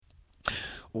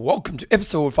Welcome to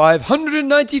episode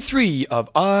 593 of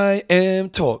I Am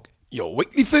Talk, your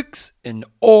weekly fix in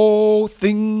all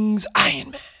things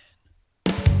Iron Man.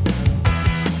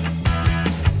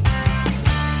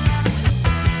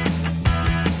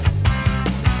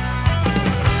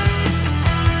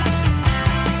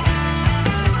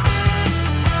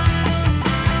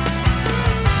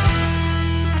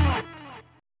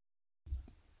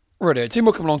 Righto, team,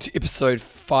 welcome along to episode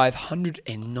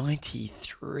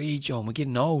 593, John. We're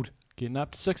getting old. Getting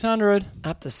up to 600.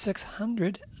 Up to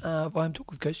 600. I'm talking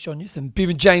with Coach John Newsom.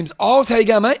 Bevan James Oz, how you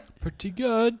going, mate? Pretty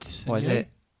good. Why is that?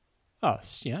 Oh,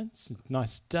 it's a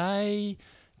nice day.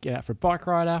 Get out for a bike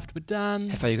ride after we're done.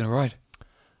 How far are you going to ride?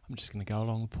 I'm just going to go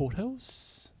along the Port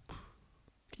Hills.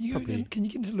 Can you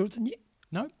get into Littleton yet?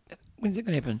 No. When's it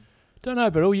going to happen? Don't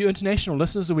know, but all you international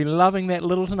listeners will be loving that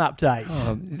Littleton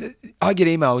update. I get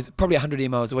emails, probably 100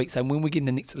 emails a week saying when we're getting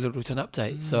the next Littleton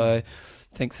update. So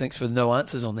thanks for the no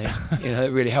answers on there.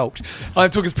 It really helped. I'm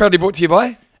Talk is proudly brought to you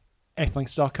by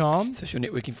Athlinks.com. Social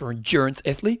networking for endurance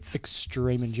athletes.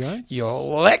 Extreme Endurance.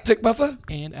 Your lactic buffer.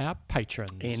 And our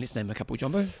patrons. And let's name a couple,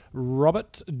 Jumbo.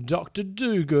 Robert Dr.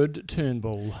 Dogood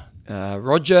Turnbull.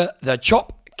 Roger the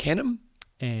Chop Canham.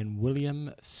 And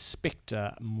William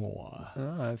Spector Moore.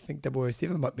 I think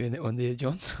 007 might be in that one there,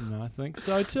 John. I think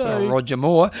so too. Roger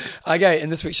Moore. Okay, in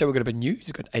this week's show we've got a bit of news.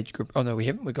 We've got age group. Oh no, we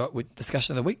haven't. We've got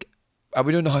discussion of the week. Are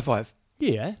we doing the high five?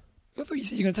 Yeah. I thought you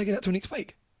said you're going to take it out till next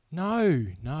week. No.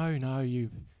 You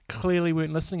clearly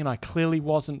weren't listening and I clearly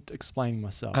wasn't explaining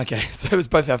myself. Okay, so it was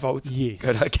both our faults. Yes.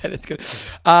 Good, okay, that's good.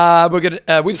 We're going to,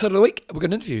 website of the week, we've got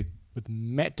an interview. With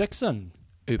Matt Dixon.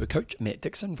 Uber coach Matt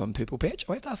Dixon from Purple Patch.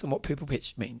 I have to ask him what Purple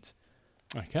Patch means.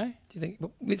 Okay. Do you think?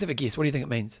 Well, let's have a guess. What do you think it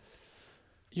means?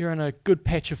 You're in a good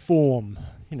patch of form.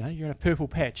 You're in a purple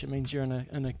patch. It means you're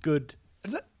in a good...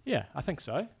 Is it? Yeah, I think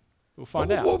so. We'll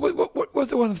find out. What was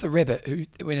the one with the rabbit who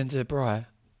went into the briar?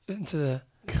 Into the...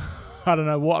 I don't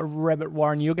know what rabbit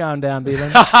warren you're going down,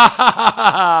 Bevan.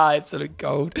 Absolute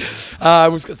gold. We've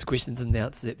got some questions and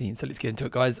answers at the end, so let's get into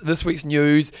it, guys. This week's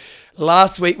news.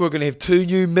 Last week, we we're going to have two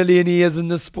new millionaires in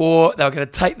the sport. They were going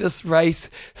to take this race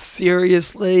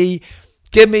seriously.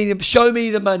 Show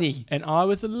me the money. And I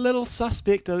was a little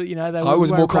suspect. I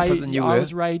was more confident than you were.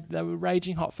 They were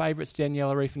raging hot favourites,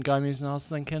 Daniela Reef and Gomez, and I was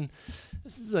thinking,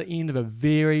 this is the end of a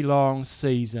very long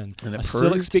season. And I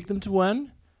still expect them to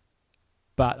win.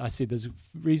 But I said there's a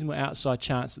reasonable outside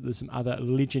chance that there's some other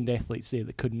legend athletes there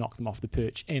that could knock them off the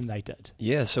perch, and they did.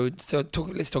 Yeah, so let's talk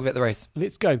about the race.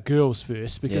 Let's go girls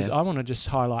first, because I want to just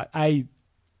highlight,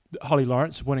 Holly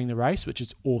Lawrence winning the race, which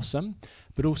is awesome,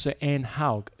 but also Anne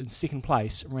Haug in second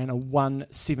place ran a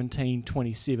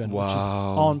 1:17.27, wow, which is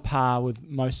on par with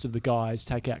most of the guys,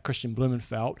 take out Christian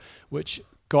Blumenfeld, which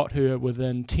got her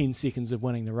within 10 seconds of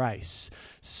winning the race.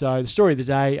 So the story of the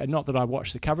day, not that I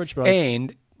watched the coverage, but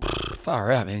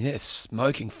far out, man. That's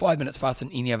smoking. 5 minutes faster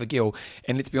than any other girl.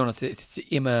 And let's be honest, it's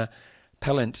Emma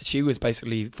Pellant. She was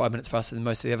basically 5 minutes faster than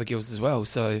most of the other girls as well.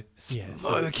 So smoking.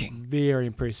 So very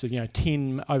impressive.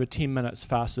 10 minutes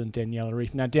faster than Daniela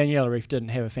Reef. Now, Daniela Reef didn't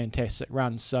have a fantastic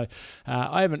run, so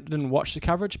I didn't watch the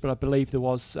coverage, but I believe there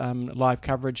was live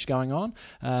coverage going on.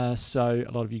 So a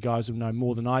lot of you guys will know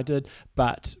more than I did.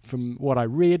 But from what I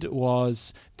read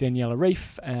was Daniela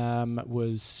Reef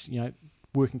was,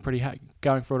 working pretty hard,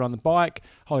 going for it on the bike.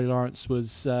 Holly Lawrence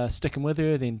was sticking with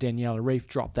her. Then Daniela Reef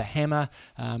dropped the hammer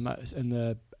at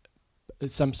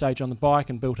some stage on the bike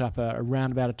and built up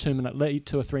around about a 2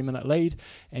 or 3 minute lead.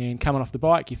 And coming off the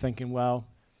bike, you're thinking, well,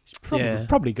 she's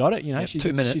probably got it. She's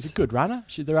 2 minutes. She's a good runner.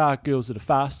 There are girls that are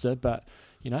faster, but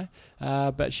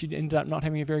but she ended up not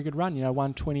having a very good run.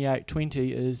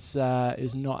 1:28.20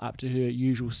 is not up to her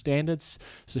usual standards.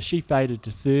 So she faded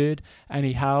to third.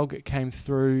 Annie Haug came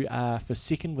through for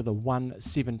second with a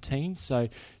 1:17. So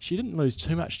she didn't lose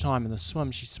too much time in the swim.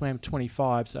 She swam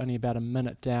 25, so only about a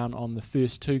minute down on the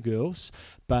first two girls,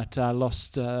 but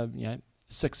lost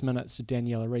 6 minutes to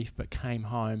Daniela Reef, but came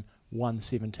home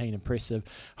 1:17, impressive.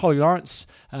 Holly Lawrence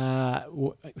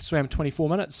swam 24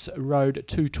 minutes, rode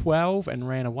 2:12 and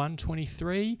ran a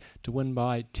 1:23 to win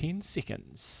by 10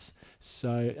 seconds.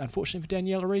 So unfortunately for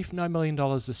Daniela Reef, no $1 million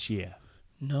this year.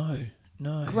 No.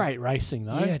 Great racing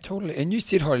though. Yeah, totally. And you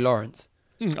said Holly Lawrence.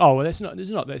 Oh, well, that's not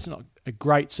a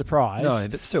great surprise. No,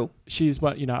 but still. She's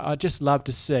I just love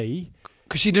to see.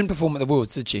 Because she didn't perform at the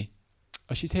Worlds, did she?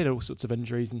 Oh, she's had all sorts of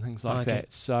injuries and things like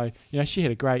that. So, she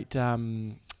had a great...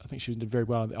 I think she did very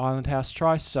well at the Island House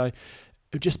try, so it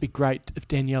would just be great if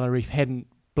Daniela Reef hadn't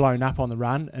blown up on the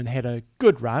run and had a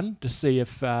good run to see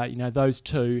if those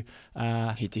two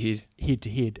head to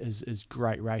head is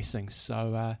great racing.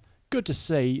 So good to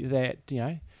see that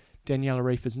Daniela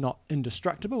Ryf is not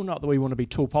indestructible. Not that we want to be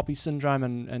tall poppy syndrome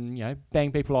and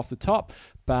bang people off the top,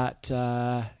 but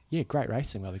great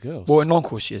racing by the girls. Well, in long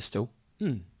course she is still.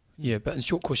 Yeah, but in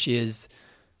short course she is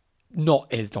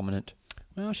not as dominant.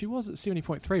 Well, she was at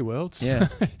 70.3 Worlds. Yeah,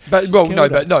 but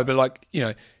like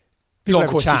People long have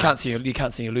a course you chance.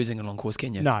 can't see her losing a long course,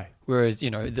 can you? No. Whereas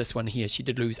this one here she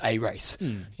did lose a race.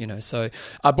 So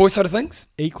boys side of things.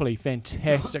 Equally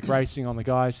fantastic racing on the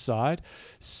guys' side.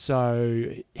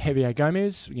 So Javier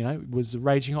Gomez, was a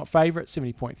raging hot favourite,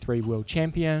 70.3 world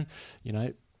champion.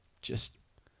 Just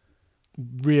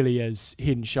really is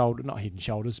not head and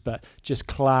shoulders, but just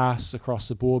class across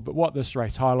the board. But what this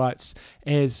race highlights,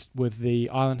 as with the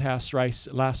Island House race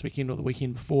last weekend or the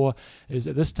weekend before, is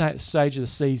at this stage of the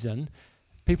season,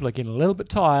 people are getting a little bit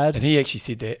tired. And he actually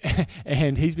said that.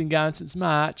 And he's been going since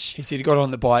March. He said he got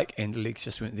on the bike and the legs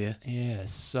just weren't there. Yeah,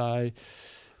 so...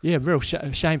 Yeah, real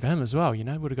shame for him as well. Would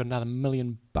have got another $1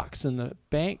 million in the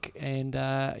bank, and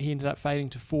he ended up fading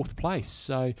to 4th place.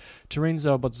 So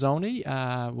Terenzo Bozzoni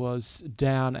was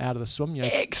down out of the swim.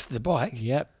 The bike.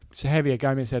 Yep. So Javier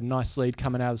Gomez had a nice lead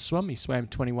coming out of the swim. He swam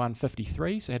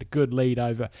 21.53, so had a good lead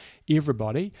over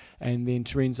everybody. And then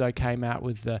Terenzo came out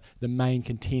with the main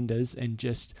contenders and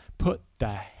just put the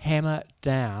hammer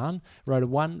down, rode a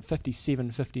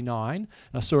 1:57.59. And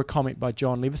I saw a comment by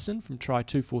John Leveson from Try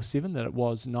 247 that it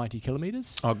was 90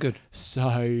 kilometres. Oh, good. So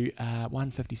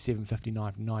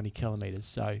 1:57.59 for 90 kilometres.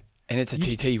 So... And it's a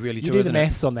TT really too, you do isn't the it?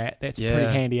 maths on that. That's a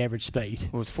pretty handy average speed.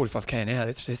 Well, it's 45k an hour.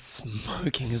 That's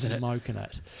smoking, isn't it? Smoking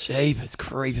it. Jeepers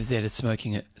creepers, that is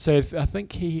smoking it. So I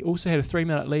think he also had a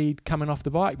 3-minute lead coming off the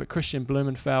bike, but Christian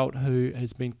Blumenfeld, who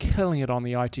has been killing it on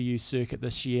the ITU circuit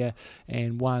this year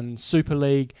and won Super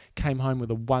League, came home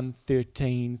with a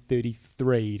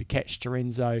 1:13.33 to catch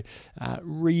Terenzo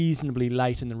reasonably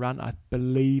late in the run. I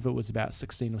believe it was about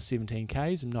 16 or 17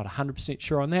 Ks. I'm not 100%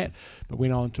 sure on that, but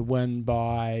went on to win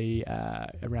by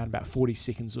around about 40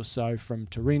 seconds or so from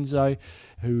Terenzo,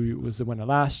 who was the winner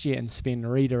last year, and Sven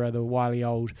Rieder, the wily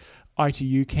old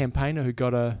ITU campaigner who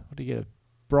got a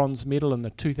bronze medal in the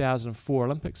 2004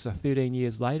 Olympics. So 13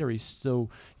 years later, he's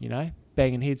still,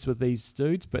 banging heads with these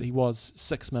dudes, but he was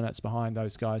 6 minutes behind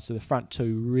those guys. So the front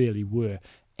two really were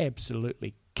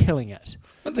absolutely killing it.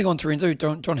 One thing on Terenzo,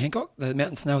 John Hancock, the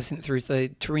Mountain Snail sent through,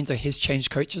 Terenzo has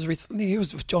changed coaches recently. He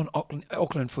was with John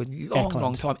Auckland for a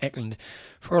long time,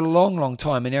 for a long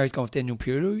time, and now he's gone with Daniel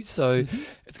Peru. So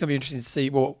it's going to be interesting to see.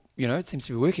 Well, it seems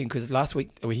to be working because last week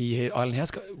he had Island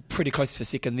House got pretty close for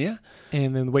second there.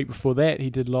 And then the week before that, he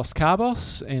did Los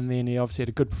Cabos, and then he obviously had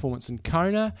a good performance in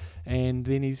Kona, and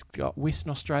then he's got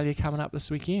Western Australia coming up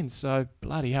this weekend. So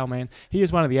bloody hell, man. He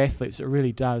is one of the athletes that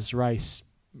really does race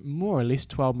more or less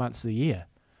 12 months of the year.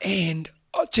 And,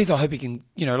 I hope he can,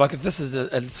 if this is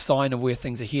a sign of where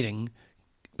things are heading,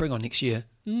 bring on next year.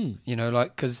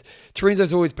 Because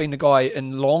Terenzo's always been the guy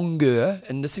in longer,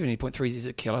 and the 70.3s is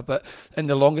a killer, but in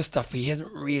the longer stuff, he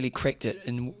hasn't really cracked it.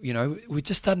 And, we're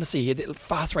just starting to see he had that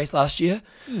fast race last year.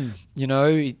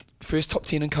 First top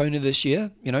 10 in Kona this year,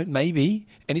 maybe.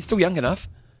 And he's still young enough.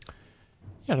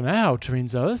 I don't know how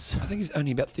Terenzo is. I think he's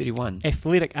only about 31.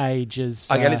 Athletic age is...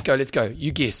 Okay, let's go.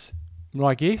 You guess.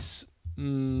 My guess?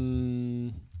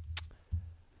 I'm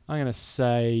going to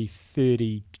say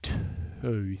 32.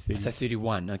 I say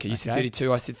 31. Okay, you said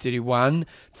 32. I said 31.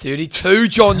 32,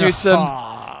 John Newsom.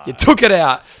 You took it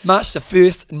out. March the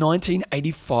 1st,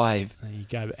 1985. There you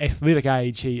go. Athletic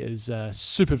age, he is a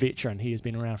super veteran. He has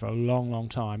been around for a long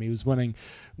time. He was winning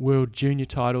world junior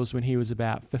titles when he was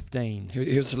about 15.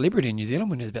 He was a celebrity in New Zealand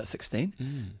when he was about 16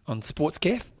 on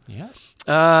Sportscaf. Yeah.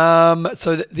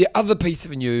 So the other piece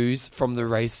of news from the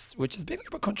race, which has been a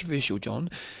little bit controversial, John,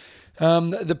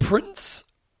 the Prince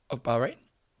of Bahrain.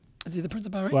 Is he the Prince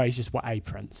of Bahrain? Well, he's just a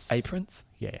prince. A prince?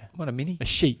 Yeah. What a mini? A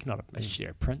sheik, not a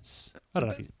prince. I don't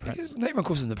know if he's a prince. Everyone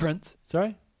calls him the Prince.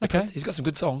 Sorry? The Okay. Prince. He's got some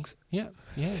good songs. Yeah.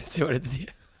 See what I did there?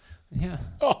 Yeah.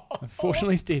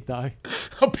 Unfortunately, he's dead, though.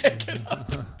 I'll back it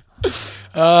up.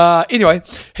 Anyway,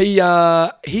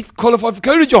 he's qualified for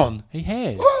Kona, John. He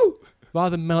has. Woo! Via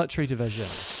the military division,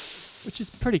 which is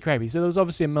pretty crazy. So there was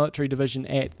obviously a military division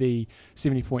at the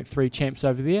 70.3 champs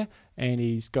over there, and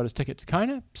he's got his ticket to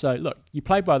Kona. So look, you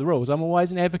play by the rules. I'm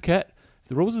always an advocate. If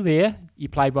the rules are there, you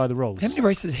play by the rules. How many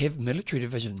races have military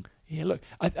division? Yeah, look,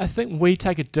 I think we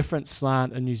take a different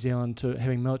slant in New Zealand to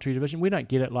having military division. We don't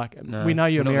get it. We know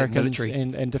you we're not that Americans military.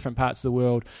 and different parts of the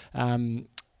world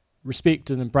respect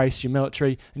and embrace your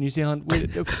military. In New Zealand,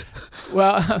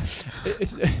 well,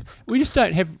 we just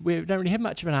don't really have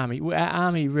much of an army. Our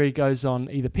army really goes on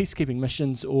either peacekeeping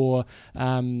missions or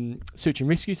search and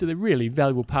rescue. So they're really a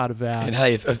valuable part of our. And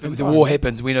hey, if the war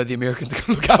happens, we know the Americans are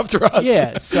going to look after us.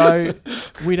 Yeah, so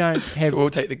we don't have. So we'll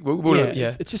take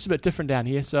the. It's just a bit different down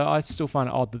here. So I still find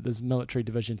it odd that there's military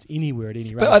divisions anywhere at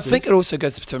any races. But I think it also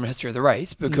goes to the history of the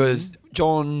race because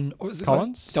John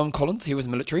Collins, he was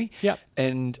military. Yep.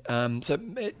 And so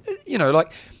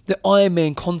like the Iron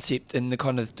Man concept and the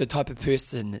kind of the type of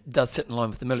person does sit in line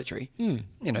with the military. So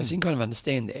you can kind of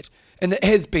understand that, and it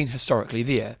has been historically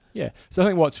there. Yeah. So I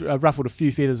think what's ruffled a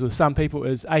few feathers with some people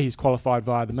is he's qualified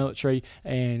via the military,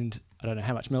 and I don't know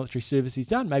how much military service he's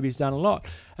done. Maybe he's done a lot.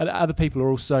 And other people are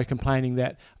also complaining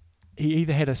that he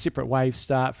either had a separate wave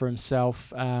start for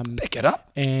himself. Back it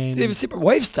up. And did he have a separate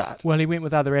wave start? Well, he went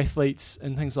with other athletes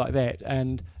and things like that.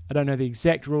 And I don't know the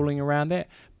exact ruling around that.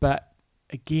 But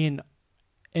again,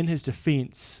 in his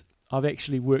defence, I've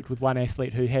actually worked with one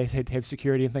athlete who has had to have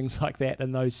security and things like that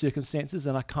in those circumstances.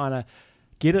 And I kind of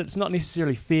get it. It's not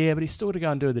necessarily fair, but he's still got to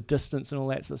go and do the distance and all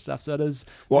that sort of stuff. So it is.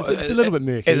 It's a little bit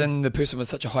murky. As in the person was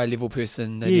such a high level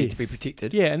person, they need to be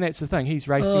protected. Yeah, and that's the thing. He's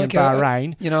racing in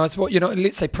Bahrain. It's what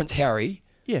let's say Prince Harry.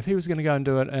 Yeah, if he was going to go and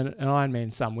do an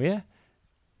Ironman somewhere,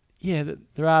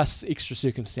 there are extra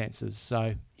circumstances.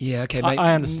 So yeah, okay,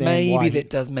 I understand. Maybe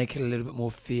that does make it a little bit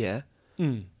more fair.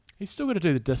 He's still got to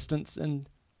do the distance, and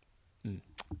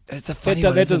it's a funny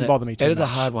one. That doesn't bother me too much. It is a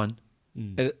hard one.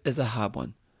 It is a hard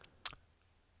one.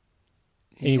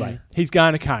 Anyway, he's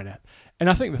going to Kona. And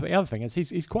I think the other thing is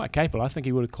he's quite capable. I think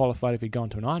he would have qualified if he'd gone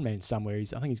to an Ironman somewhere. I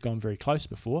think he's gone very close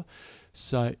before.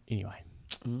 So anyway,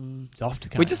 it's off to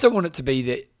Kona. We just don't want it to be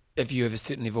that if you have a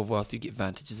certain level of wealth, you get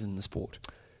advantages in the sport.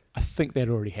 I think that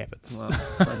already happens. Well,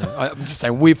 I know. I'm just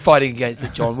saying we're fighting against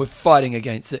it, John. We're fighting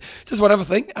against it. Just one other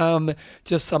thing.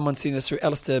 Just someone sent this through.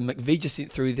 Alistair McVie just sent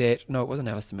through that. No, it wasn't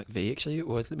Alistair McVie, actually. It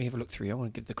was. Let me have a look through. I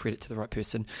want to give the credit to the right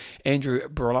person. Andrew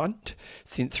Broland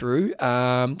sent through.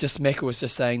 Just Macca was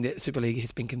just saying that Super League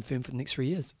has been confirmed for the next 3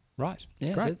 years. Right.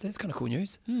 Yeah, great. So that's kind of cool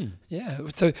news. Yeah.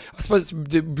 So I suppose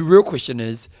the real question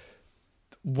is,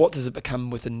 what does it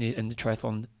become in the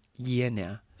triathlon year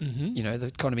now?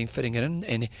 They've kind of been fitting it in,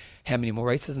 and how many more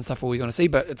races and stuff are we going to see?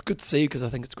 But it's good to see because I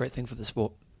think it's a great thing for the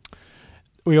sport.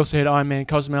 We also had Ironman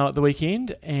Cozumel at the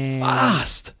weekend, and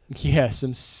fast. Yeah,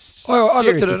 some. I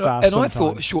looked at it and I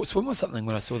thought times. short swim was something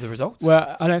when I saw the results.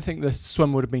 Well, I don't think the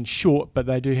swim would have been short, but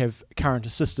they do have current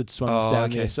assisted swims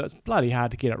down there, so it's bloody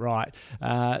hard to get it right.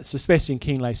 So Sebastian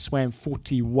Kienle swam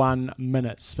 41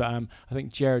 minutes. I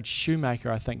think Jared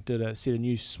Shoemaker, set a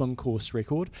new swim course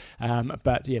record.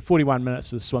 But yeah, 41 minutes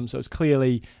for the swim, so it's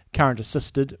clearly current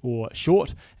assisted or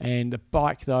short. And the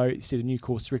bike, though, set a new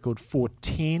course record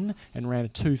 4:10 and ran a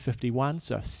 2:51,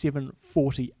 so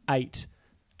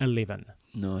 7:48.11.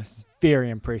 Nice. Very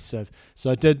impressive.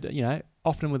 So I did,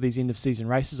 often with these end of season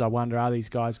races, I wonder, are these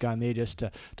guys going there just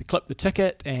to clip the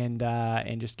ticket and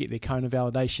just get their Kona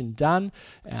validation done?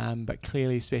 But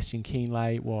clearly Sebastian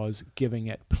Kienle was giving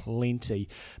it plenty.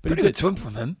 But pretty good swim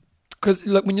from him. Because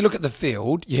when you look at the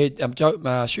field, you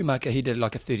had Schumacher, he did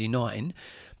like a 39,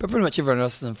 but pretty much everyone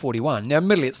else is in 41. Now,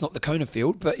 admittedly, it's not the Kona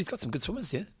field, but he's got some good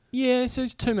swimmers there. Yeah, so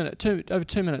he's over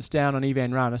 2 minutes down on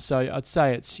Ivan Rana, so I'd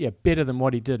say it's better than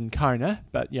what he did in Kona,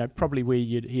 but probably where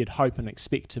he'd hope and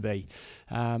expect to be.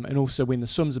 And also when the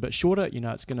swim's a bit shorter,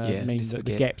 it's going to mean that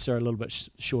the gaps are a little bit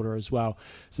shorter as well.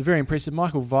 So very impressive.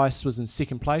 Michael Weiss was in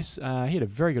second place. He had a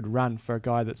very good run for a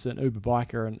guy that's an Uber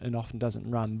biker and often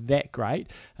doesn't run that great.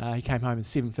 He came home in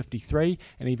 7:53,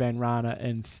 and Ivan Rana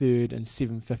in third in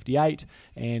 7:58,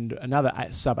 and another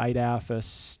sub 8 hour for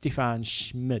Stefan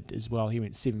Schmid as well. He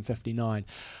went 7:59.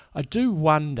 I do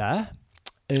wonder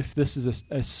if this is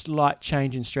a slight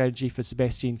change in strategy for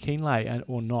Sebastian Kienle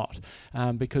or not,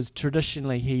 because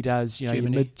traditionally he does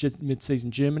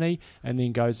mid-season Germany and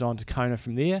then goes on to Kona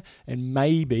from there, and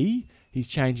maybe he's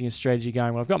changing his strategy,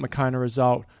 going, well, I've got my Kona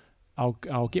result,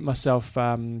 I'll get myself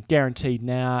guaranteed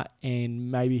now, and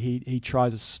maybe he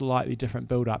tries a slightly different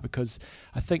build-up, because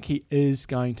I think he is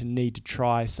going to need to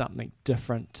try something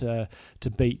different to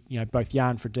beat both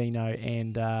Jan Frodeno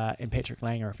and Patrick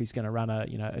Langer if he's going to run a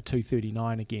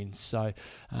 2:39 again. So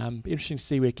interesting to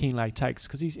see where Kienle takes,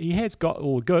 because he has got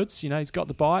all the goods. He's got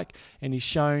the bike, and he's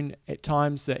shown at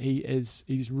times that he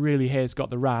really has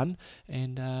got the run,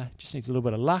 and just needs a little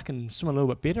bit of luck and swim a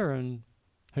little bit better, and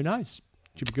who knows.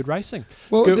 Should be good racing.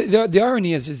 Well, the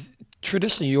irony is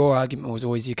traditionally your argument was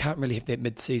always you can't really have that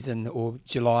mid-season or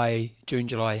June,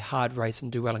 July hard race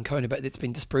and do well in Kona, but that's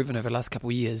been disproven over the last couple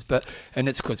of years. And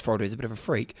it's because Frodo is a bit of a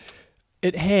freak.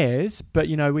 It has, but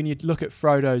when you look at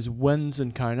Frodo's wins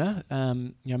in Kona,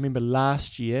 I remember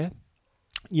last year,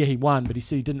 he won, but he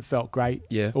said he didn't felt great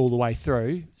all the way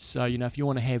through. So if you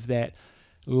want to have that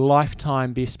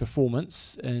lifetime best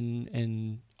performance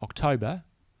in October,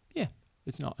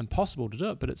 it's not impossible to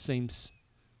do it, but it seems,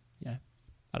 I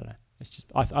don't know. It's just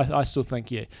I still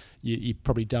think you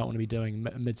probably don't want to be doing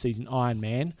mid-season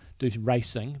Ironman, do some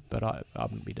racing, but I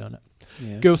wouldn't be doing it.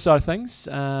 Yeah. Girls side of things,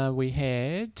 we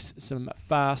had some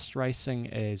fast racing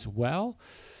as well.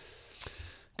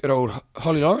 Good old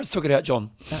Holly Lawrence took it out, John.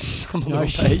 No,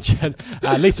 she did.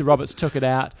 Lisa Roberts took it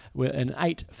out with an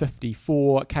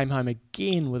 8:54. Came home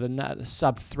again with a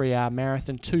sub 3 hour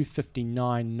marathon,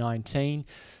 2:59.19.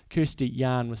 Kirsty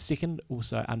Yarn was second,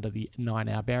 also under the 9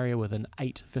 hour barrier with an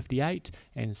 8:58,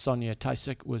 and Sonia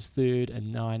Tasik was third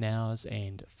in 9 hours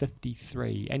and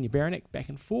 53. Anya Baranek back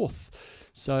and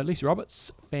fourth. So Lisa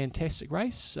Roberts, fantastic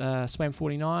race. Swam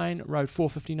 49, rode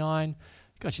 4:59.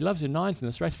 God, she loves her nines in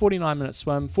this race. 49-minute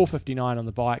swim, 4:59 on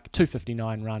the bike,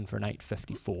 2:59 run for an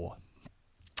 8:54.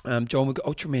 John, we've got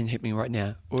Ultraman happening right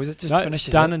now. Or is it just finished?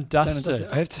 Done and dusted.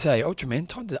 I have to say, Ultraman,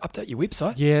 time to update your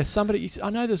website. Yeah, I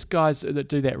know there's guys that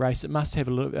do that race that must have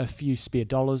a few spare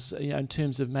dollars, in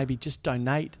terms of maybe just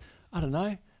donate, I don't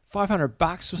know,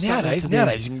 $500 or something.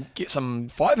 Nowadays you can get some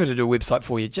Fiverr to do a website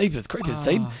for you. Jeepers creepers,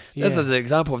 team. Yeah. This is an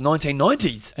example of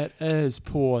 1990s. It is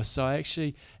poor. So I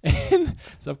actually,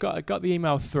 so I got the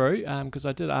email through because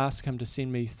I did ask him to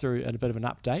send me through a bit of an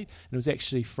update, and it was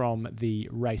actually from the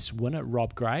race winner,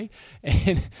 Rob Gray.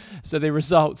 And so the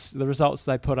results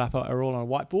they put up are all on a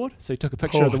whiteboard. So he took a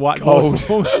picture of the whiteboard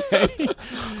for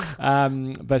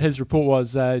me. But his report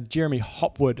was Jeremy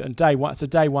Hopwood, and day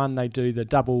one they do the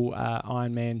double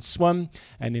Ironman swim,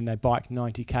 and then they bike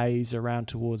 90 k's around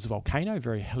towards the volcano,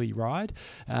 very hilly ride,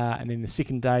 and then the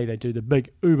second day they do the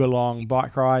big uber long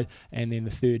bike ride, and then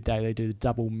the third day they do the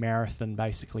double marathon,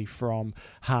 basically from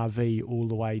Harvey all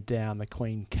the way down the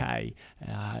Queen K.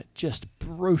 Just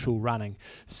brutal running.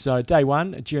 So day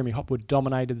one, Jeremy Hopwood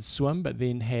dominated the swim, but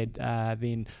then had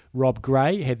Rob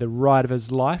Gray had the ride of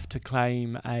his life to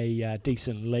claim a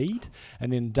decent lead,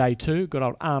 and then day two, good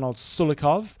old Arnold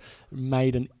Sulikov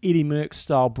made an Eddie Merckx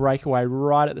style breakaway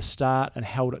right at the start and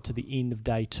held it to the end of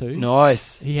day two.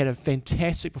 Nice. He had a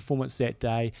fantastic performance that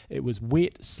day. It was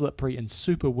wet, slippery, and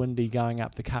super windy going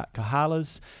up the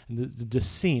Kahalas, and the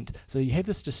descent. So you have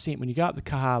this descent when you go up the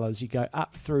Kahalas, you go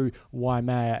up through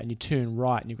Waimea and you turn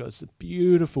right, and you've got this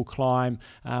beautiful climb,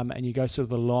 and you go sort of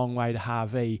the long way to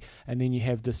Harvey, and then you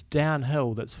have this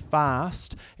downhill that's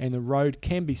fast, and the road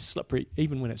can be slippery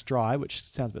even when it's dry, which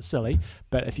sounds a bit silly,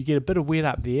 but if you get a bit of wet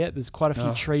up there's quite a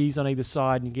few trees on either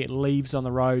side, and you get leaves on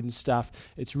the road and stuff.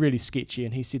 It's really sketchy,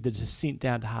 and he said the descent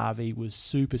down to Harvey was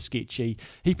super sketchy.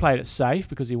 He played it safe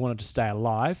because he wanted to stay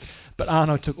alive, but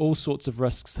Arno took all sorts of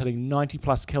risks, hitting 90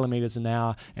 plus kilometres an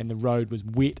hour, and the road was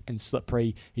wet and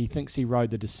slippery. He thinks he rode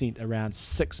the descent around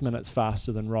 6 minutes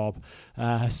faster than Rob.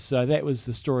 So that was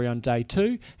the story on day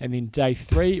two, and then day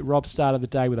three, Rob started the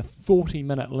day with a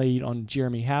 40-minute lead on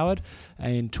Jeremy Howard,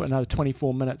 and another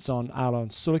 24 minutes on Arnold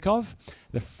Sulikov.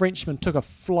 The Frenchman took a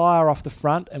flyer off the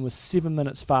front and was 7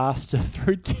 minutes faster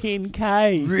through 10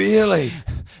 Ks. Really?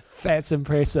 That's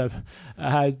impressive.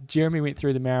 Jeremy went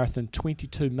through the marathon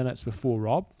 22 minutes before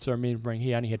Rob. So remembering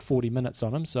he only had 40 minutes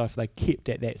on him. So if they kept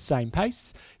at that same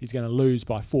pace, he's going to lose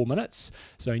by 4 minutes.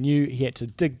 So he knew he had to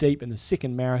dig deep in the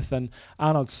second marathon.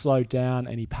 Arnold slowed down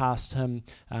and he passed him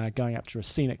going up to a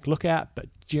scenic lookout. But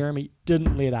Jeremy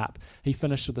didn't let up. He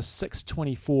finished with a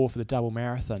 6:24 for the double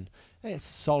marathon. That's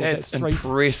solid. That's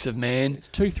impressive, man. It's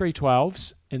 2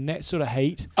 3:12s in that sort of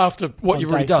heat. After what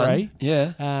you've already done.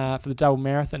 Yeah. For the double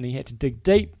marathon, he had to dig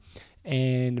deep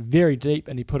and very deep,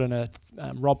 and he put in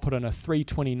Rob put in a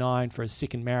 3:29 for his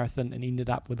second marathon and ended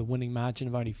up with a winning margin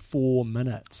of only 4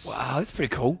 minutes. Wow, that's pretty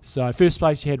cool. So first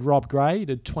place you had Rob Gray,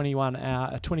 did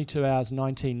 22 hours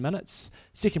 19 minutes.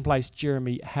 Second place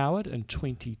Jeremy Howard in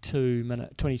 22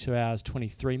 hours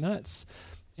 23 minutes.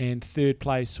 And third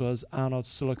place was Arnold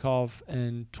Sulikov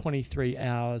in 23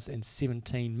 hours and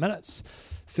 17 minutes.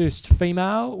 First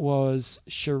female was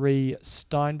Cherie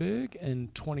Steinberg in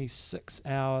 26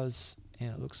 hours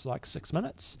and it looks like 6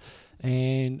 minutes.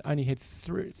 And only had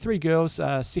three girls.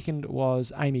 Second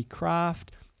was Amy Kraft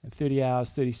in 30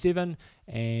 hours 37.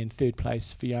 And third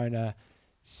place Fiona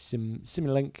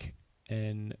Similink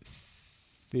in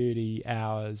 30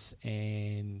 hours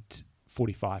and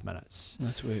 45 minutes.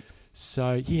 Nice work.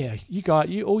 So yeah,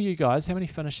 all you guys, how many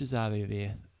finishes are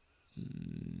there?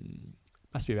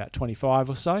 Must be about 25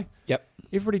 or so. Yep.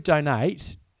 Everybody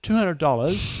donate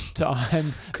 $200 to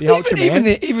the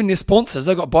Ultraman. Even their sponsors,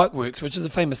 they've got Bike Works, which is a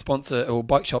famous sponsor or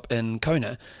bike shop in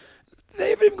Kona.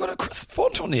 They haven't even got a crisp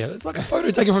font on there. It's like a photo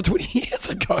taken from 20 years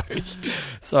ago.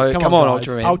 So come on, guys.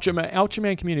 Ultraman.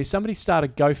 Ultraman community. Somebody start a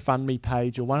GoFundMe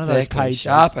page or one of those pages.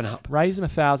 Sharpen up. Raise them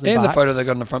 $1,000. And the photo they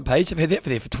got on the front page, they've had that for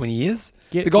there for 20 years.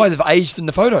 The guys have aged in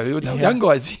the photo. The young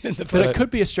guys in the photo. But it could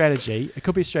be a strategy. It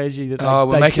could be a strategy that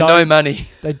we're making no money.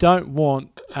 They don't want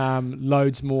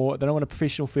loads more. They don't want a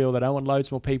professional feel. They don't want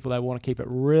loads more people. They want to keep it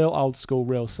real old school,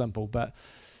 real simple. But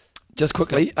just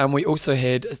quickly, we also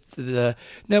had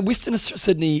Western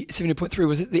Sydney 70.3.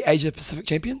 Was it the Asia Pacific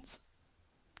Champions?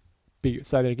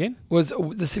 Say that again. Was the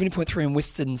 70.3 in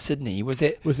Western Sydney? Was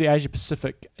the Asia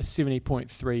Pacific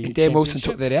 70.3? And Dan Wilson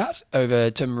took that out over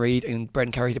Tim Reed and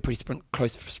Braden Curry. Had a pretty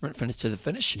close sprint finish to the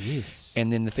finish. Yes.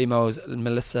 And then the females,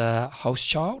 Melissa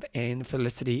Holschild and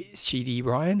Felicity Sheedy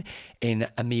Ryan and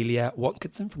Amelia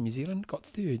Watkinson from New Zealand got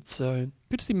third. So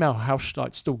good to see Mel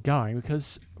Halstead still going,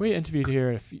 because we interviewed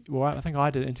her. I think I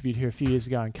interviewed her a few years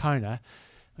ago in Kona.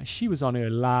 She was on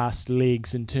her last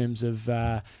legs in terms of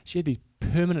she had these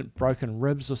permanent broken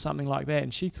ribs or something like that,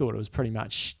 and she thought it was pretty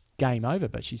much game over,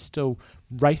 but she's still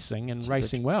racing and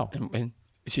racing well. And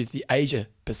she's the Asia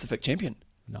Pacific champion.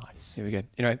 Nice. There we go.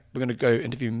 We're going to go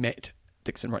interview Matt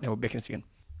Dixon right now. We're back in a second.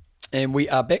 And we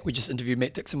are back. We just interviewed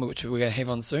Matt Dixon, which we're going to have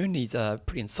on soon. He's a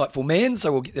pretty insightful man,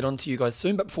 so we'll get that on to you guys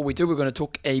soon. But before we do, we're going to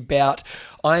talk about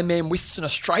Ironman Western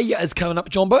Australia is coming up,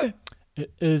 Jumbo.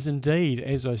 It is indeed.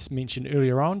 As I mentioned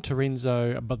earlier on,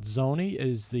 Terenzo Bozzoni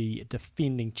is the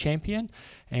defending champion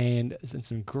and is in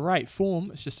some great form.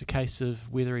 It's just a case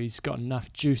of whether he's got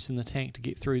enough juice in the tank to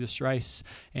get through this race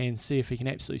and see if he can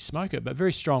absolutely smoke it. But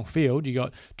very strong field. You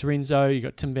got Terenzo, you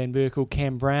got Tim Van Berkel,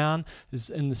 Cam Brown is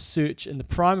in the search in the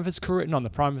prime of his career. Not in the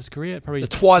prime of his career, probably the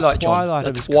twilight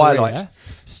of his career.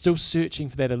 Still searching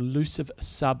for that elusive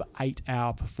sub 8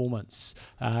 hour performance.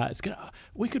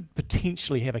 We could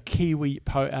potentially have a Kiwi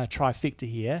trifecta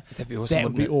here. That'd be awesome. That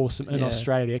would be awesome in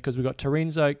Australia, because we've got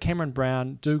Terenzo, Cameron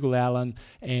Brown, Dougal Allen,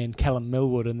 and Callum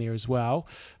Millwood in there as well.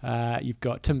 You've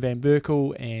got Tim Van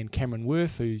Berkel and Cameron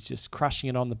Worth, who's just crushing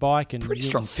it on the bike. And pretty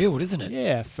strong field, isn't it?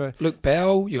 Yeah. For Luke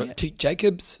Bell, you got Teek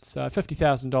Jacobs. So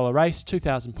 $50,000 race,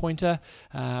 2,000 pointer.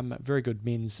 Very good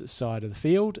men's side of the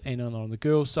field. And on the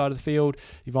girls' side of the field,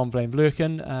 Yvonne Van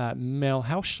Vlerken, Mel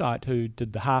Halstead, who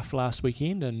did the half last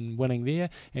weekend and winning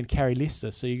there, and Carrie Lester.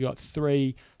 So you got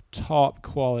three top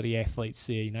quality athletes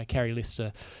there. You know, Carrie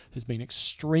Lester has been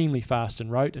extremely fast in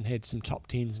rote and had some top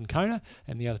 10s in Kona,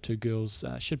 and the other two girls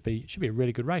should be a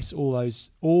really good race.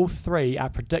 All three are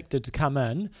predicted to come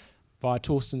in via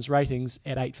Torsten's ratings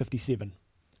at 8:57.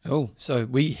 Oh, so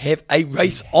we have a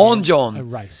race on, John. A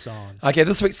race on. Okay,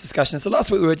 this week's discussion. So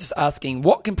last week we were just asking,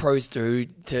 what can pros do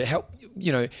to help,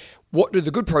 what do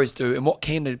the good pros do and what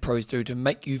can the pros do to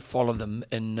make you follow them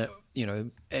in,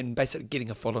 and basically getting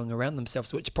a following around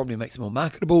themselves, which probably makes them more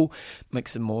marketable,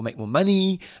 makes them make more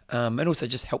money, and also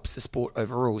just helps the sport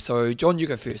overall. So, John, you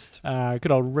go first.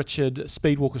 Good old Richard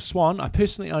Speedwalker Swan. I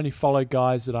personally only follow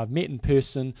guys that I've met in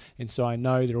person, and so I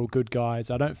know they're all good guys.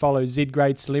 I don't follow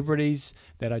Z-grade celebrities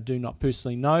that I do not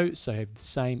personally know, so have the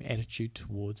same attitude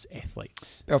towards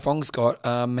athletes. Bell Fong Scott,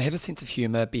 have a sense of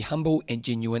humour, be humble and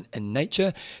genuine in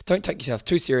nature. Don't take yourself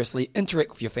too seriously.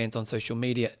 Interact with your fans on social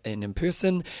media and in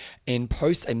person, and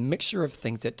post a mixture of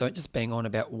things that don't just bang on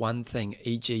about one thing,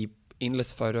 e.g.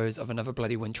 endless photos of another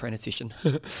bloody wind trainer session.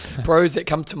 Pros that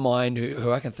come to mind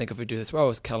who I can think of who do this well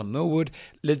is Callum Millwood,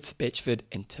 Liz Batchford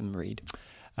and Tim Reed.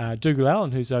 Dougal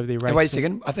Allen, who's over there racing. Wait a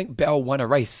second. I think Belle won a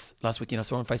race last weekend. I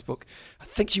saw on Facebook. I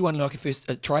think she won like a first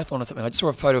triathlon or something. I just saw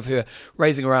a photo of her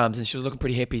raising her arms and she was looking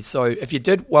pretty happy. So if you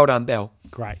did, well done, Belle.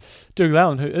 Great. Dougal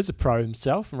Allen, who is a pro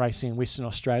himself and racing in Western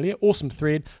Australia. Awesome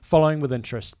thread, following with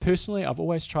interest. Personally, I've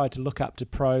always tried to look up to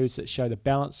pros that show the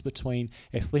balance between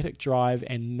athletic drive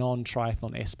and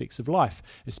non-triathlon aspects of life,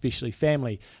 especially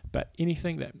family. But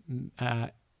anything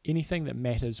that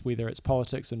matters, whether it's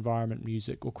politics, environment,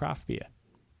 music or craft beer.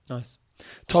 Nice.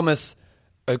 Thomas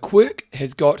O'Quirk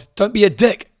has got, don't be a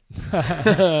dick.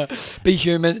 Be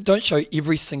human. Don't show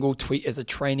every single tweet as a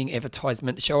training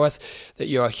advertisement. Show us that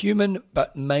you are human,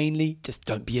 but mainly just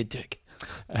don't be a dick.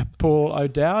 Paul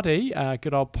O'Dowdy,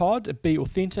 good old pod. Be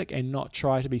authentic and not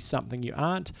try to be something you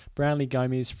aren't. Brownlee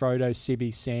Gomez, Frodo,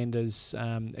 Sebi, Sanders,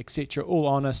 etc. All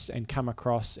honest and come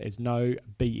across as no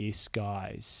BS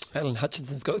guys. Alan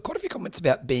Hutchinson's got quite a few comments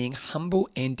about being humble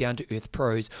and down-to-earth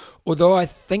pros, although I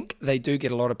think they do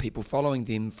get a lot of people following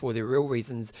them for their real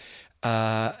reasons.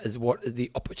 Is what is the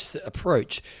opposite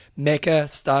approach. Macca,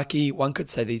 Starkey, one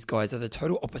could say these guys are the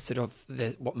total opposite of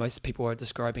what most people are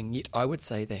describing, yet I would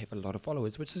say they have a lot of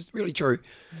followers, which is really true.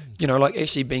 Like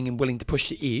actually being willing to push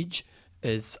the edge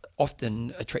is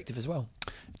often attractive as well.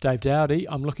 Dave Dowdy,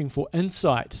 I'm looking for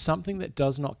insight, something that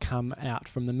does not come out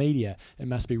from the media. It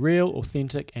must be real,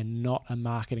 authentic, and not a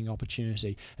marketing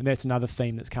opportunity. And that's another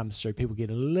theme that comes through. People get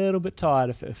a little bit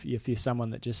tired if you're someone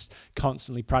that just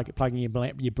constantly plugging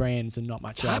your brands and not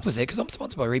much It's hard else. with that because I'm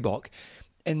sponsored by Reebok,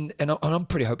 and I'm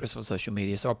pretty hopeless on social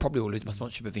media, so I probably will lose my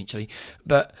sponsorship eventually.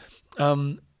 But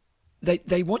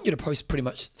they want you to post pretty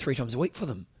much 3 times a week for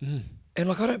them. And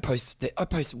like I don't post that. I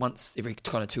post once every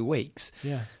kind of 2 weeks.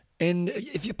 Yeah. And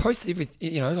if you post every,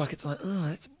 like it's like,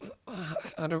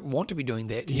 I don't want to be doing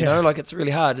that. You Yeah. know, like it's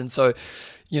really hard. And so,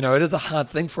 it is a hard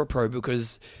thing for a pro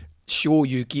because sure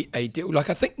you get a deal. Like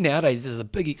I think nowadays there's a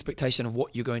big expectation of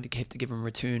what you're going to have to give in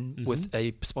return with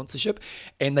a sponsorship,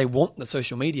 and they want the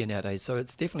social media nowadays. So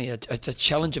it's definitely a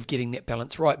challenge of getting that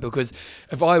balance right. Because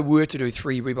if I were to do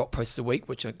 3 Reebok posts a week,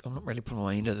 which I'm not really putting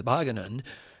my end of the bargain in,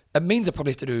 it means I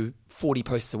probably have to do 40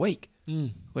 posts a week,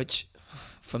 which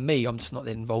for me, I'm just not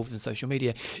that involved in social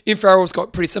media. Ian Farrell's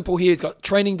got pretty simple here. He's got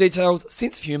training details,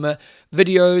 sense of humour,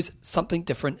 videos, something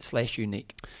different /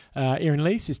 unique. Aaron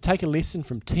Lee says, take a lesson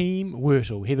from Team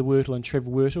Wurtle. Heather Wurtle and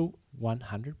Trevor Wurtle,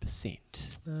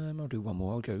 100%. I'll do one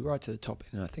more. I'll go right to the top.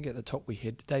 And I think at the top we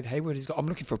had Dave Hayward. He's got, I'm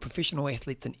looking for professional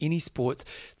athletes in any sports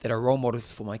that are role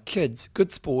models for my kids.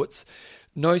 Good sports,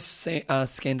 no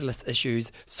scandalous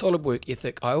issues, solid work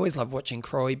ethic. I always love watching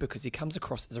Crowe because he comes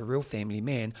across as a real family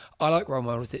man. I like role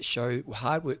models that show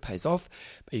hard work pays off,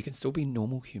 but you can still be a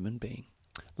normal human being.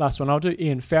 Last one I'll do,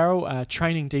 Ian Farrell,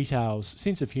 training details,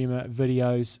 sense of humour,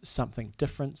 videos, something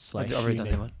different / I've already done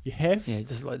that one. You have? Yeah,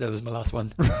 just like that was my last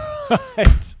one.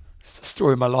 Right. It's the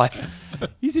story of my life.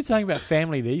 You said something about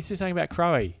family there. You said something about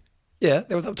Crowe. Yeah,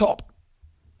 that was up top.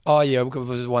 Oh, yeah, because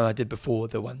it was one I did before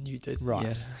the one you did.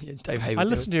 Right. Yeah, Dave Hayward. I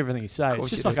listen to everything you say. It's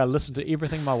just like I listen to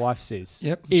everything my wife says.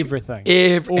 Yep. Everything.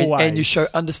 Always. And you show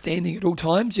understanding at all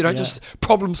times. You don't just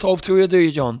problem solve to her, do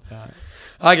you, John?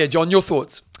 No. Okay, John, your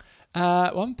thoughts?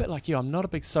 Well, I'm a bit like you. I'm not a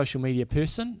big social media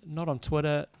person. Not on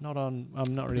Twitter. I'm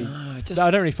not really. I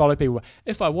don't really follow people.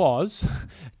 If I was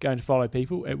going to follow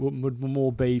people, it would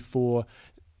more be for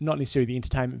not necessarily the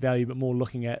entertainment value, but more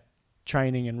looking at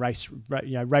training and race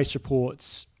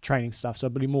reports, training stuff. So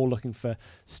I'd be more looking for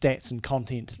stats and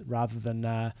content rather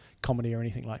than comedy or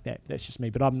anything like that. That's just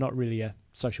me. But I'm not really a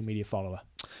social media follower.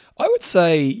 I would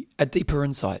say a deeper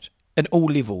insight in all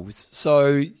levels.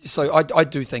 So I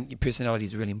do think your personality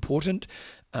is really important.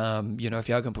 If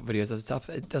you are going to put videos and stuff,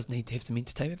 it does need to have some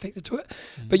entertainment factor to it.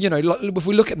 But if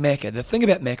we look at Macca, the thing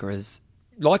about Macca is,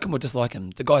 like him or dislike him,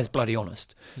 the guy's bloody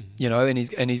honest. And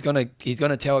he's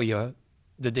gonna tell you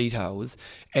the details,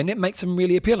 and it makes him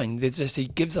really appealing. He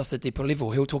gives us a deeper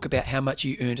level. He'll talk about how much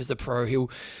he earned as a pro. He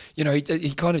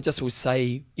kind of just will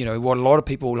say, what a lot of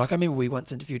people, like I remember we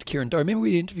once interviewed Kieran Doe. Remember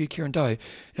we interviewed Kieran Doe, and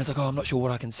it's like, I'm not sure what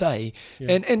I can say.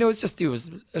 Yeah. And he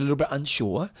was a little bit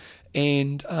unsure.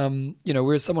 And,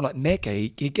 whereas someone like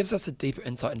Macca, he gives us a deeper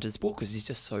insight into the sport because he's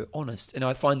just so honest. And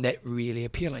I find that really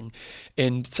appealing.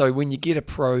 And so when you get a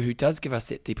pro who does give us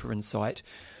that deeper insight,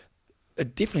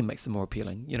 it definitely makes them more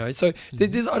appealing, So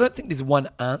I don't think there's one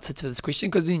answer to this question,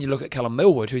 because then you look at Callum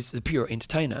Millwood, who's a pure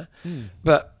entertainer,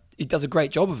 but he does a great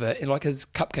job of it. And like his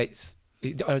cupcakes,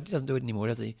 he doesn't do it anymore,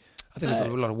 does he? I think it was a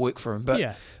lot of work for him. But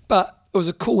it was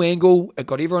a cool angle. It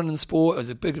got everyone in the sport. It was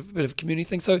a bit of a community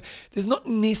thing. So there's not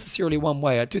necessarily one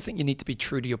way. I do think you need to be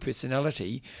true to your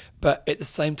personality, but at the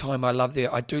same time, I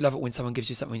do love it when someone gives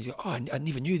you something and you go, oh, I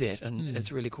never knew that, and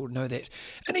it's really cool to know that.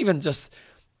 And even just,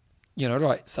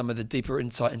 like some of the deeper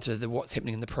insight into what's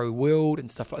happening in the pro world and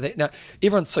stuff like that. Now,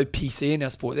 everyone's so PC in our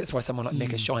sport. That's why someone like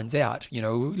Macca shines out. We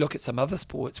look at some other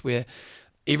sports where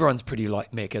everyone's pretty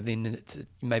like Macca, then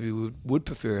maybe we would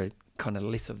prefer kind of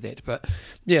less of that. But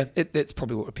yeah, that's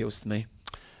probably what appeals to me.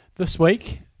 This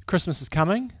week, Christmas is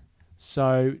coming,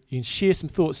 so you can share some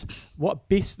thoughts.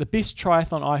 The best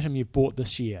triathlon item you've bought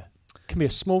this year? It can be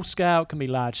a small scale, it can be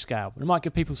large scale. It might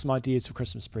give people some ideas for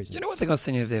Christmas presents. One thing I was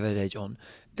thinking of the other day, John,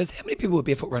 is how many people are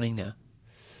barefoot running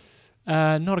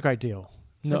now? Not a great deal.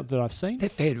 Not that I've seen.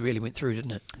 That fad really went through,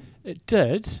 didn't it? It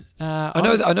did. I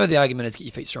know the argument is get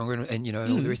your feet stronger and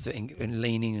all the rest of it, and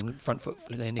leaning and front foot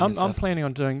landing. I'm planning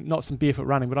on doing not some barefoot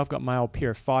running, but I've got my old pair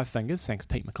of 5 fingers, thanks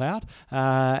Pete McLeod.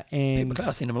 Pete McLeod,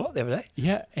 I've seen him a lot the other day.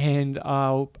 Yeah, and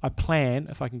I plan,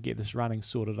 if I can get this running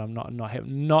sorted, I'm not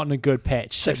in a good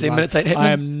patch. 16 minutes ain't happening.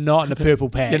 I am not in a purple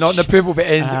patch. You're not in a purple patch,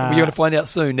 and you're going to find out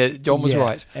soon that John was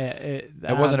right. It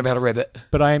wasn't about a rabbit.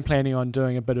 But I am planning on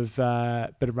doing a bit of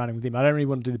running with him. I don't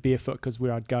really want to do the barefoot because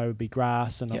where I'd go would be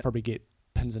grass, and I'll probably get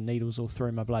pins and needles all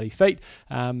through my bloody feet.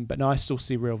 But no, I still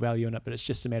see real value in it, but it's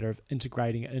just a matter of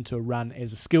integrating it into a run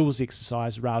as a skills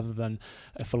exercise rather than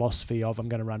a philosophy of I'm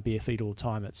going to run bare feet all the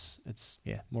time. It's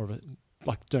more of a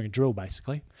like doing a drill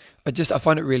basically. I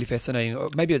find it really fascinating.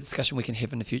 Maybe a discussion we can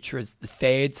have in the future is the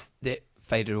fads that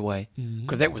faded away,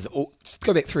 because that was all,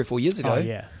 go back 3 or 4 years ago. Oh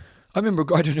yeah. I remember a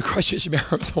guy doing a Christchurch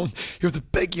marathon. He was a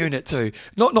big unit too,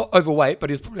 not overweight, but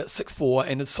he was probably about 6'4"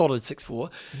 and a solid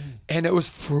 6'4", and it was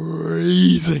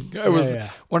freezing. It was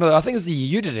one of the, I think it was the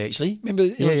year you did it actually. Remember?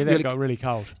 That got really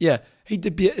cold. Yeah, he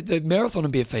did the marathon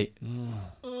in bare feet.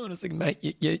 Oh, I was thinking,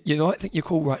 mate, you might think you're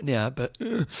cool right now, but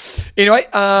anyway,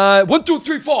 1, 2,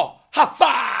 3, 4,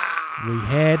 ha-fa! We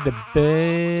had the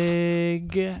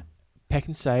big Pack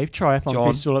and Save triathlon John,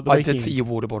 festival at the weekend. I did see your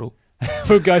water bottle.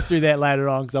 We'll go through that later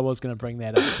on because I was going to bring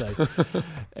that up too.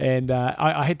 And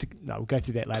I had to... No, we'll go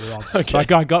through that later on. Okay.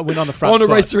 But I went on the front On a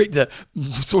foot. race director,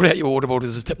 sort out your water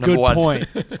bottles is tip number one.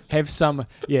 Good point. Have some...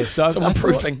 Yeah, so Someone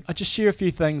proofing. I just share a few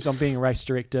things on being a race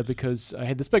director because I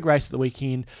had this big race at the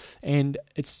weekend and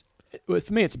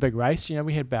for me, it's a big race. You know,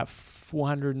 we had about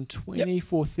 420,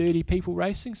 430 people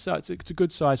racing, so it's a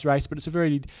good sized race, but it's a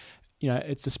very...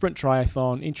 it's a sprint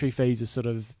triathlon. Entry fees are sort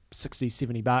of $60,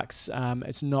 $70.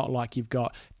 It's not like you've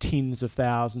got tens of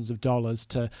thousands of dollars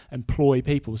to employ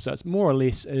people. So it's more or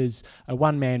less is a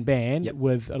one-man band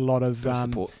with a lot of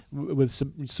support, with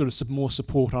some more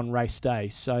support on race day.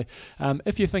 So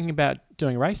if you're thinking about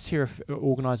doing a race,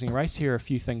 organising a race, here are a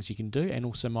few things you can do, and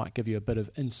also might give you a bit of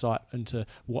insight into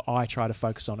what I try to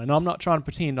focus on. And I'm not trying to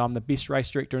pretend I'm the best race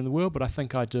director in the world, but I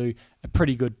think I do a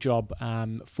pretty good job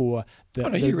for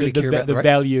the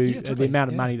value, the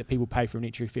amount of money that people pay for an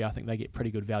entry fee. I think they get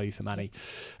pretty good value for money.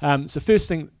 So first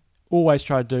thing, always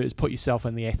try to do is put yourself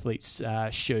in the athlete's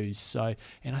shoes. So,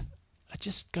 and I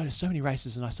just go to so many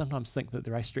races, and I sometimes think that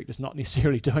the race director's not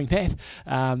necessarily doing that.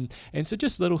 And so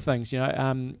just little things,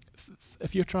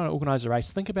 if you're trying to organise a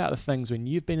race, think about the things when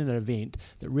you've been in an event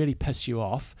that really piss you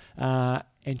off,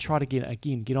 and try to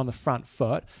get on the front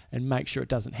foot and make sure it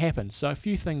doesn't happen. So a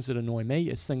few things that annoy me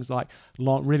is things like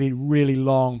really, really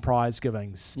long prize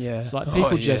givings. Yeah. It's like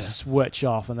people just switch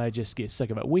off and they just get sick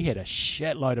of it. We had a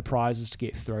shitload of prizes to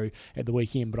get through at the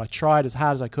weekend, but I tried as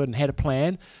hard as I could and had a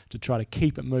plan to try to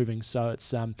keep it moving. So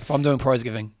it's if I'm doing prize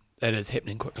giving, that is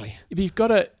happening quickly. If you've got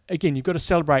to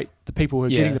celebrate the people who are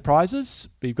getting the prizes,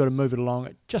 but you've got to move it along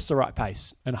at just the right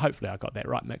pace. And hopefully I got that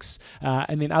right mix.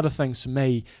 And then other things for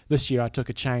me, this year I took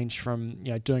a change from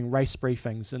doing race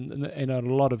briefings and a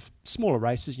lot of smaller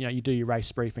races. You do your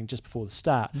race briefing just before the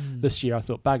start. This year I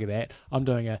thought, bugger that. I'm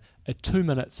doing a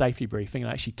 2-minute safety briefing, and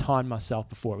I actually timed myself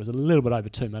before. It was a little bit over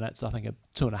 2 minutes, I think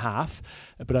 2.5.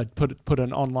 But I put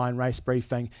an online race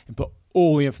briefing and put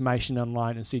all the information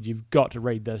online and said, you've got to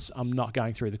read this. I'm not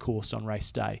going through the course on race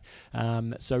day.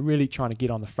 So really trying to get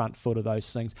on the front foot of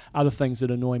those things. Other things that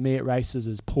annoy me at races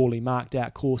is poorly marked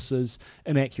out courses,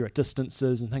 inaccurate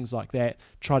distances and things like that.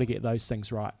 Try to get those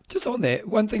things right. Just on that,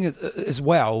 one thing is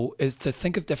to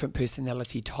think of different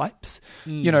personality types.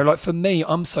 Like for me,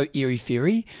 I'm so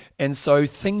airy-fairy, and so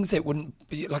things that wouldn't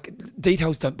be, like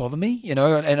details don't bother me, and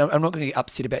I'm not going to get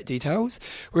upset about details.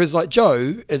 Whereas like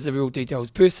Joe is a real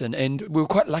details person, and we were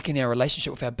quite lucky in our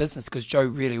relationship with our business because Joe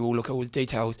really will look at all the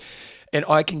details. And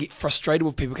I can get frustrated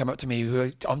with people come up to me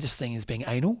who I'm just seeing as being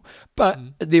anal, but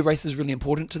their race is really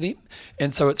important to them.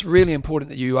 And so it's really important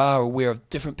that you are aware of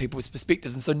different people's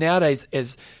perspectives. And so nowadays,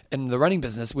 as in the running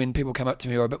business, when people come up to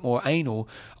me who are a bit more anal,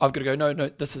 I've got to go, no,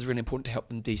 this is really important to help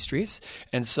them de-stress.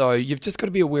 And so you've just got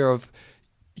to be aware of,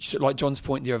 like John's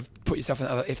point there, of put yourself in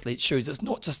other athletes' shoes. It's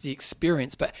not just the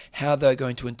experience, but how they're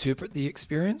going to interpret the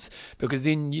experience. Because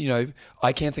then,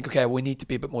 I can think, okay, we need to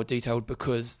be a bit more detailed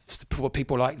because for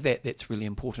people like that, that's really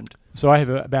important. So I have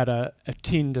about a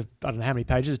 10 to, I don't know how many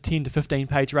pages, a 10 to 15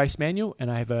 page race manual,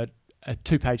 and I have a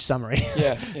 2-page summary.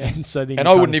 Yeah. And so then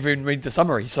I wouldn't even read the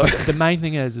summary. So the main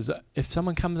thing is if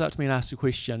someone comes up to me and asks a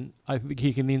question, I think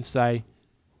he can then say,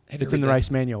 it's in the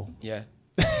race manual. Yeah.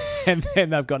 And then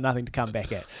they've got nothing to come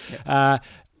back at.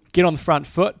 Get on the front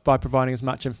foot by providing as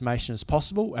much information as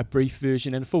possible, a brief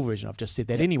version and a full version. I've just said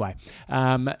that anyway.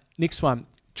 Next one,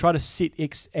 try to set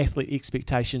athlete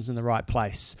expectations in the right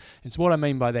place. And so what I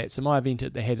mean by that, so my event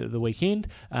at the head of the weekend,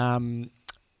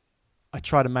 I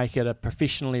try to make it a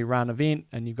professionally run event,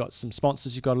 and you've got some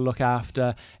sponsors you've got to look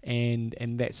after, and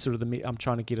that's sort of I'm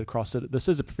trying to get across it. This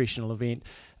is a professional event.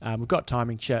 We've got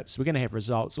timing chips. We're going to have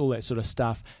results, all that sort of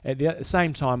stuff. At the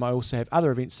same time, I also have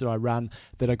other events that I run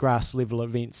that are grass level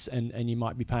events, and you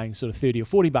might be paying sort of $30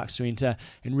 or $40 to enter.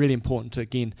 And really important to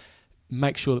again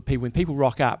make sure that when people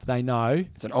rock up, they know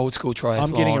it's an old school triathlon.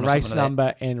 I'm getting a race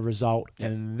number and a result,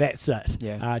 and that's it.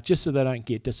 Yeah. Just so they don't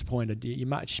get disappointed. You're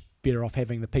much better off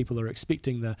having the people that are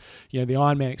expecting the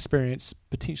Ironman experience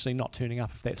potentially not turning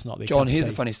up if that's not their John, cup of here's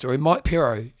tea. a funny story. Mike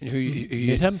Pero, who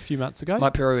Met him a few months ago.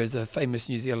 Mike Pero is a famous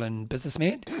New Zealand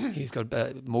businessman. He's got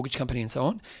a mortgage company and so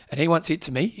on. And he once said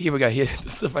to me, here we go, this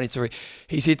is a funny story.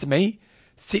 He said to me,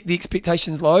 set the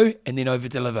expectations low and then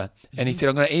over-deliver. And he said,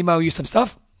 I'm going to email you some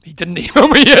stuff. He didn't email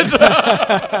me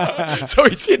yet. So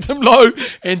he set them low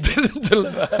and didn't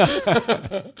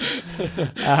deliver.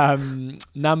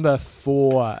 Number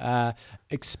 4,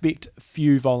 expect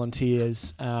few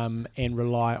volunteers and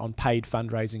rely on paid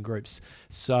fundraising groups.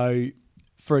 So,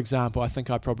 for example, I think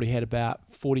I probably had about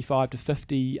 45 to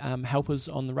 50 helpers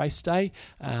on the race day.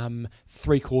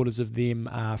 3/4 of them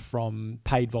are from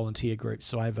paid volunteer groups.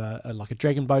 So I have a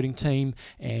dragon boating team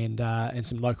and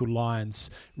some local lions.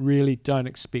 Really don't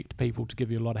expect people to give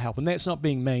you a lot of help. And that's not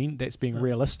being mean, that's being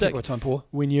realistic. People are time poor.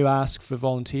 When you ask for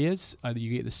volunteers,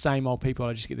 you get the same old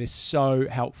people. They're so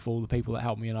helpful, the people that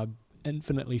help me, and I'm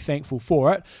infinitely thankful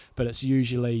for it, but it's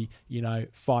usually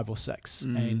 5 or 6,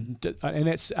 and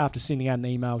that's after sending out an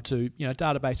email to a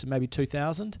database of maybe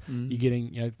 2,000. You're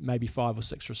getting maybe 5 or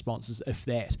 6 responses, if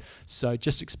that. So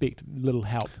just expect little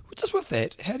help. Just with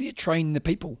that, how do you train the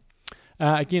people?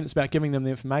 Again, it's about giving them the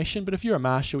information, but if you're a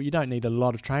marshal, you don't need a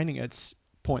lot of training. It's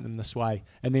point them this way.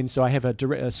 And then so I have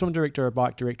a swim director, a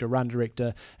bike director, a run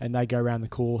director, and they go around the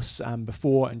course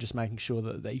before and just making sure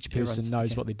that each person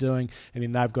knows what they're doing, and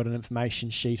then they've got an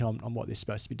information sheet on what they're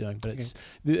supposed to be doing. But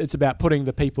it's about putting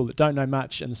the people that don't know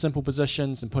much in the simple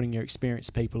positions and putting your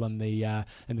experienced people in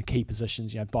the key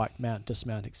positions, bike, mount,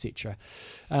 dismount, etc.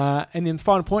 And then the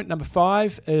final point, number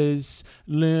 5, is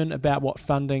learn about what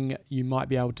funding you might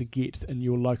be able to get in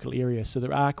your local area. So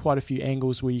there are quite a few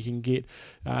angles where you can get,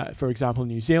 for example,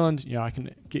 in New Zealand, I can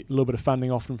get a little bit of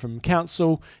funding often from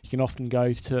council. You can often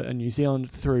go to in New Zealand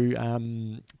through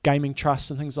gaming trusts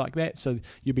and things like that. So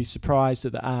you'll be surprised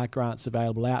that there are grants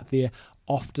available out there.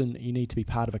 Often you need to be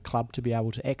part of a club to be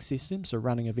able to access them, so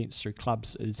running events through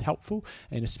clubs is helpful,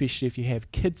 and especially if you have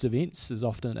kids events, there's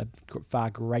often a far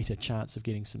greater chance of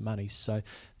getting some money. So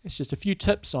it's just a few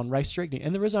tips on race directing,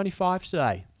 and there is only 5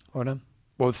 today.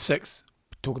 Well, 6.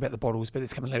 Talk about the bottles, but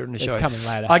it's coming later in the show. It's coming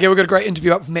later. Okay, we've got a great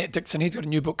interview up with Matt Dixon. He's got a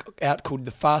new book out called The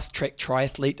Fast Track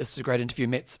Triathlete. This is a great interview.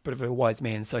 Matt's a bit of a wise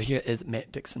man. So here is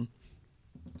Matt Dixon.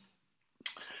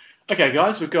 Okay,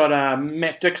 guys, we've got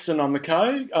Matt Dixon on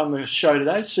the show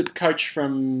today, super coach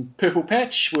from Purple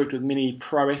Patch, worked with many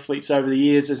pro athletes over the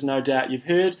years, as no doubt you've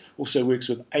heard, also works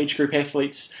with age group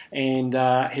athletes, and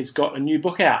has got a new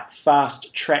book out,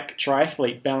 Fast Track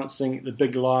Triathlete, Balancing the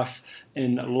Big Life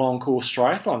in Long Course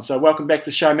Triathlon. So welcome back to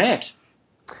the show, Matt.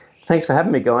 Thanks for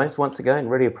having me, guys, once again,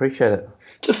 really appreciate it.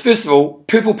 Just first of all,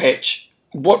 Purple Patch,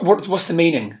 what's the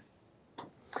meaning?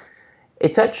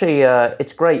 It's actually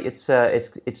it's great. It's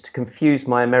to confuse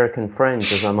my American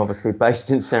friends, as I'm obviously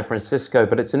based in San Francisco.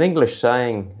 But it's an English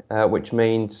saying which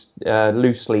means,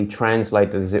 loosely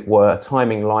translated, as it were,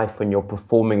 timing life when you're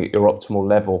performing at your optimal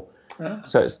level.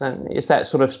 So it's that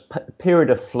sort of period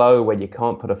of flow where you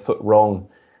can't put a foot wrong,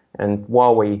 and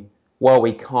while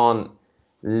we can't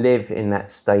live in that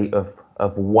state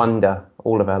of wonder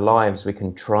all of our lives, we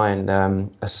can try and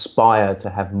aspire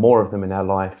to have more of them in our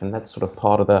life, and that's sort of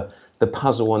part of the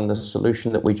puzzle and the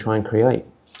solution that we try and create.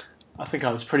 I think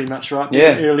I was pretty much right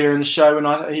earlier in the show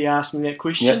when he asked me that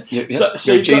question.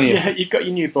 So you've got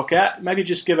your new book out. Maybe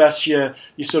just give us your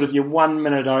 1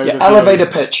 minute overview. Elevator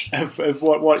pitch of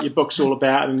what your book's all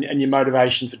about and your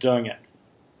motivation for doing it.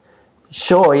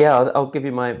 Sure, yeah, I'll give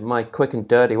you my quick and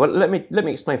dirty. Well, let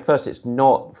me explain first. It's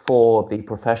not for the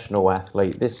professional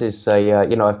athlete. This is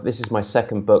this is my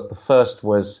second book. The first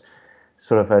was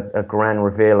sort of a grand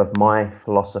reveal of my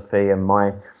philosophy and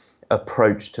my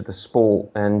approach to the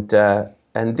sport, and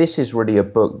this is really a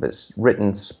book that's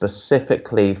written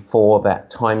specifically for that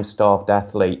time-starved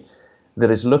athlete that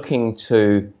is looking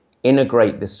to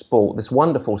integrate this sport, this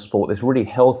wonderful sport, this really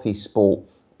healthy sport,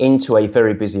 into a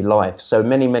very busy life. So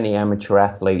many amateur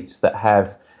athletes that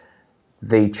have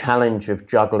the challenge of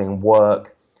juggling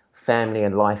work, family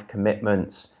and life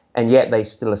commitments, and yet they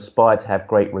still aspire to have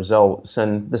great results.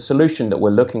 And the solution that we're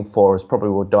looking for, as probably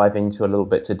we'll dive into a little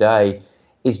bit today,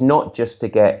 is not just to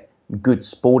get good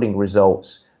sporting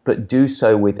results, but do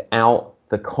so without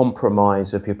the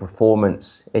compromise of your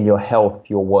performance in your health,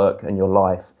 your work, and your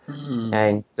life. Mm-hmm.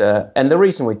 And the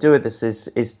reason we do this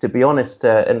is to be honest,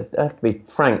 and I have to be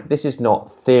frank, this is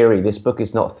not theory. This book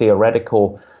is not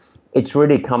theoretical. It's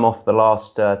really come off the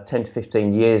last 10 to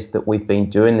 15 years that we've been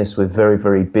doing this with very,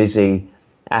 very busy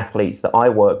athletes that I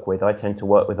work with. I tend to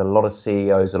work with a lot of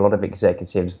CEOs, a lot of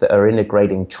executives that are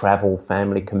integrating travel,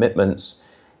 family commitments.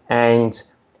 And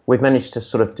we've managed to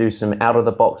sort of do some out of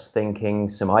the box thinking,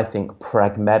 some, I think,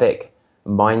 pragmatic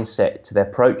mindset to their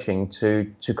approaching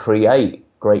to create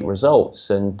great results.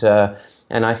 And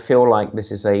I feel like this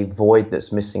is a void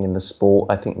that's missing in the sport.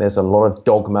 I think there's a lot of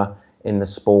dogma in the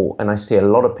sport, and I see a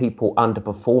lot of people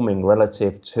underperforming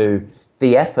relative to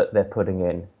the effort they're putting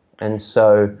in. And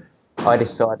so I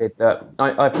decided that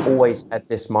I've always had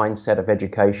this mindset of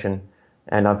education,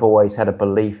 and I've always had a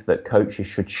belief that coaches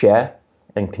should share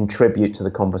and contribute to the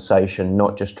conversation,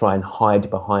 not just try and hide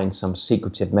behind some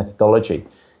secretive methodology.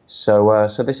 So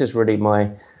this is really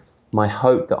my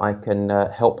hope that I can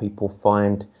help people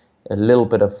find a little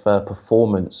bit of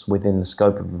performance within the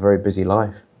scope of a very busy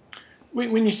life.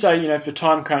 When you say, for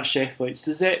time-crunched athletes,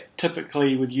 does that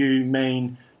typically with you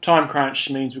mean time crunch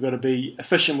means we've got to be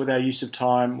efficient with our use of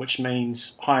time, which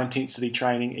means high-intensity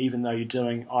training, even though you're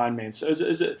doing Ironman? So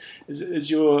is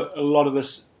a lot of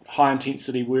this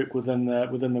high-intensity work within the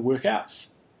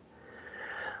workouts?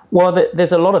 Well,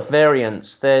 there's a lot of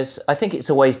variance. I think it's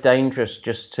always dangerous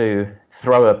just to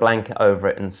throw a blanket over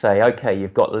it and say, okay,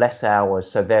 you've got less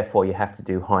hours, so therefore you have to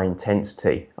do high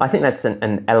intensity. I think that's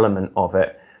an element of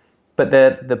it. But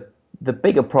the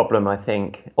bigger problem, I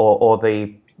think, or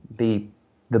the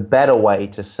better way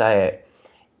to say it,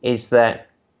 is that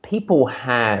people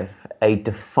have a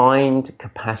defined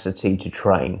capacity to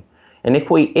train. And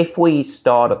if we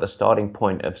start at the starting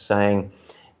point of saying,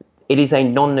 it is a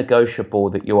non-negotiable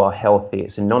that you are healthy,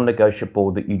 it's a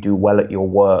non-negotiable that you do well at your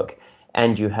work,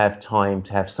 and you have time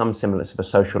to have some semblance of a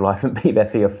social life and be there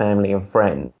for your family and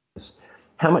friends,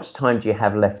 how much time do you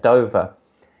have left over?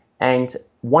 And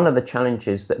one of the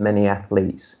challenges that many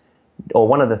athletes, or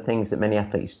one of the things that many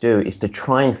athletes do, is to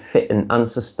try and fit an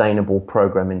unsustainable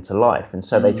program into life. And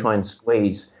so they try and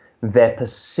squeeze their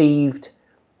perceived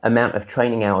amount of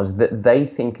training hours that they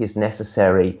think is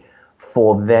necessary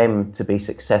for them to be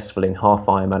successful in half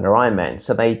Ironman or Ironman.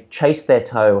 So they chase their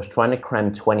tails trying to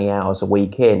cram 20 hours a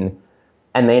week in,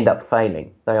 and they end up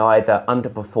failing. They either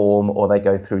underperform or they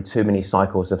go through too many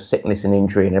cycles of sickness and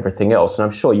injury and everything else. And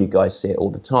I'm sure you guys see it all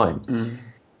the time.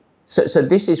 So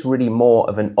this is really more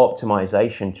of an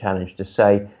optimization challenge to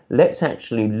say, let's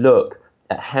actually look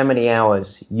at how many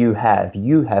hours you have,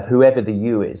 whoever the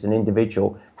you is, an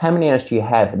individual, how many hours do you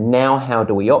have? Now, how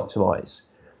do we optimize?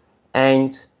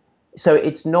 And so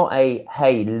it's not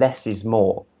hey, less is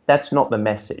more. That's not the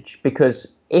message,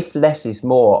 because if less is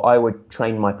more, I would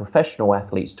train my professional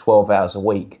athletes 12 hours a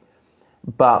week.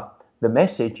 But the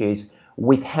message is,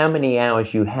 with how many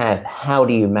hours you have, how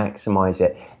do you maximize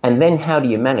it? And then how do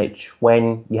you manage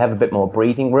when you have a bit more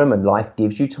breathing room and life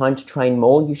gives you time to train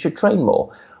more? You should train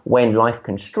more. When life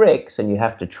constricts and you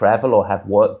have to travel or have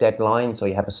work deadlines or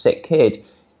you have a sick kid,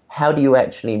 how do you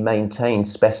actually maintain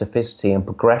specificity and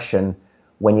progression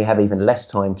when you have even less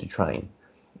time to train?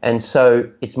 And so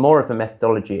it's more of a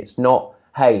methodology. It's not,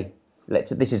 hey,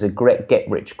 this is a great get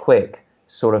rich quick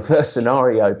sort of a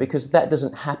scenario, because that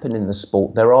doesn't happen in the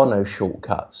sport. There are no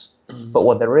shortcuts. But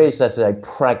what there is a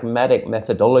pragmatic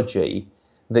methodology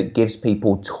that gives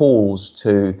people tools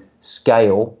to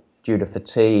scale due to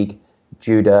fatigue,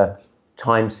 due to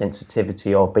time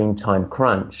sensitivity or being time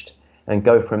crunched, and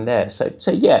go from there.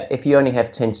 So yeah, if you only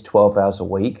have 10 to 12 hours a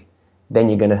week, then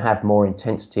you're going to have more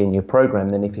intensity in your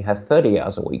program than if you have 30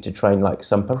 hours a week to train like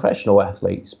some professional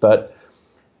athletes. But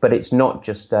it's not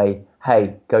just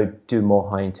hey, go do more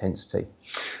high intensity.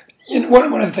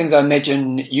 One of the things I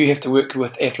imagine you have to work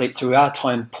with athletes who are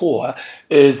time poor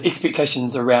is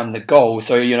expectations around the goal.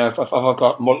 So, if I've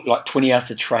got more, like 20 hours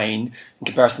to train in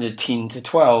comparison to 10 to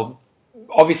 12,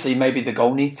 obviously maybe the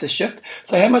goal needs to shift.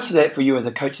 So how much of that for you as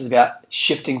a coach is about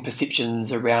shifting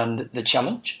perceptions around the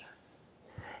challenge?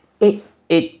 It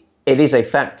is a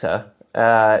factor.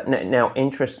 Now,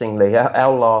 interestingly,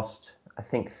 our last, I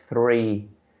think, three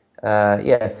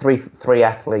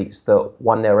athletes that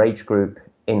won their age group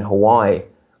in Hawaii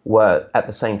were at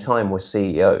the same time were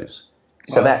CEOs.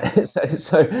 So wow.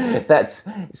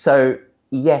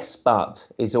 Yes, but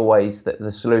is always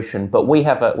the solution. But we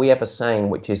have a saying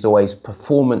which is always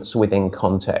performance within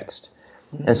context.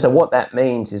 Mm-hmm. And so what that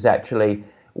means is actually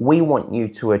we want you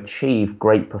to achieve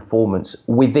great performance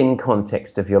within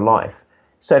context of your life.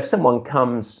 So if someone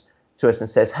comes to us and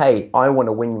says, hey, I want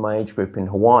to win my age group in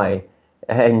Hawaii,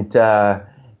 and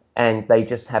they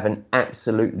just have an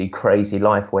absolutely crazy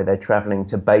life where they're traveling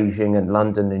to Beijing and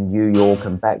London and New York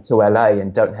and back to LA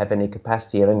and don't have any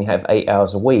capacity and only have 8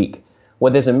 hours a week,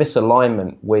 well, there's a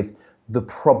misalignment with the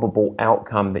probable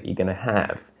outcome that you're going to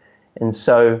have. And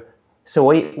so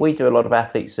we do a lot of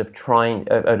athletes a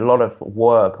lot of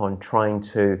work on trying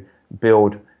to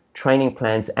build training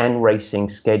plans and racing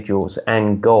schedules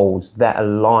and goals that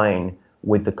align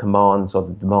with the commands or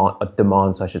the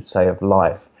demands, I should say, of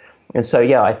life. And so,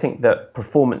 yeah, I think that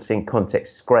performance in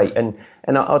context is great. And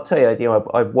I'll tell you,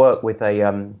 I've worked with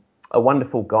a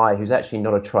wonderful guy who's actually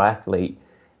not a triathlete,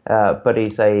 but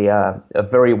he's a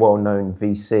very well-known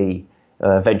VC,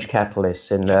 venture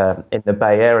capitalist in the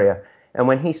Bay Area. And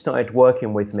when he started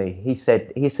working with me, he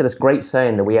said this great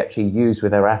saying that we actually use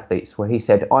with our athletes, where he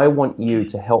said, "I want you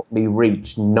to help me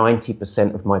reach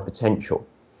 90% of my potential."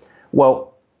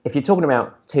 Well, if you're talking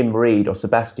about Tim Reed or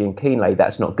Sebastian Kienle,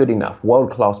 that's not good enough.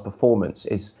 World-class performance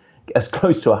is as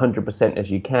close to 100%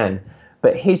 as you can.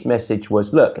 But his message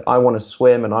was, look, I want to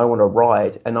swim and I want to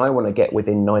ride and I want to get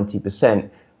within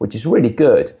 90%, which is really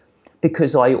good,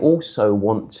 because I also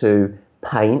want to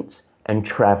paint and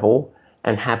travel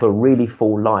and have a really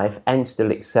full life and still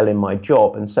excel in my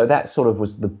job. And so that sort of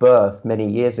was the birth many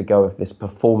years ago of this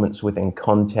performance within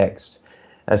context,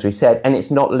 as we said. And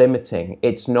it's not limiting.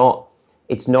 It's not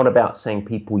about saying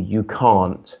people you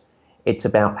can't. It's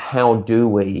about how do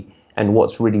we and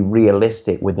what's really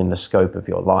realistic within the scope of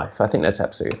your life. I think that's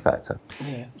absolutely a factor.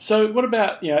 Yeah. So what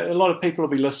about, a lot of people will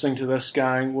be listening to this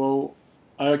going, well,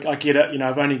 I get it,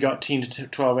 I've only got 10 to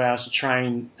 12 hours to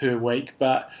train per week,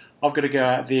 but I've got to go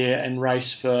out there and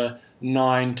race for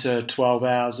 9 to 12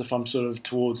 hours if I'm sort of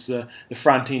towards the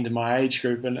front end of my age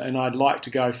group, and I'd like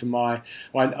to go for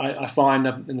I find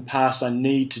that in the past I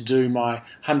need to do my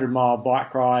 100-mile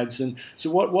bike rides. And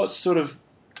so what's sort of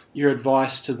your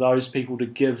advice to those people to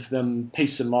give them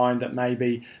peace of mind that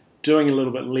maybe doing a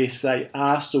little bit less, they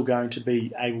are still going to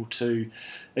be able to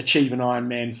achieve an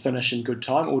Ironman finish in good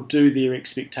time, or do their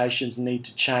expectations need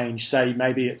to change? Say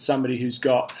maybe it's somebody who's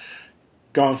gone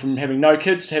from having no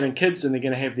kids to having kids, and they're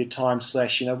going to have their time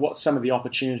slashed. What's some of the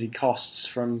opportunity costs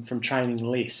from training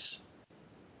less?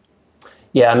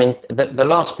 Yeah, I mean, the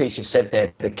last piece you said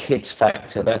there, the kids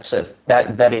factor,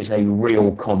 that is a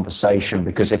real conversation,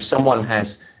 because if someone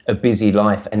has a busy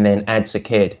life and then adds a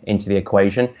kid into the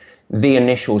equation, the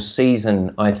initial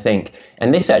season, I think,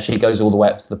 and this actually goes all the way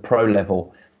up to the pro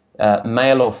level,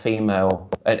 male or female,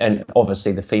 and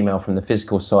obviously the female from the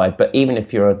physical side, but even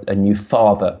if you're a new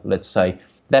father, let's say,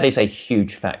 that is a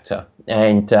huge factor.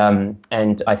 And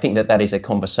I think that is a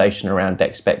conversation around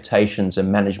expectations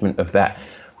and management of that.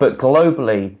 But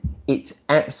globally, it's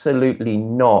absolutely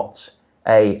not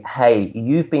hey,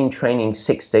 you've been training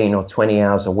 16 or 20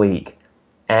 hours a week,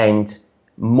 and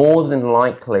more than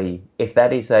likely, if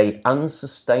that is a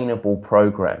unsustainable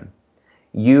program,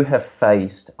 you have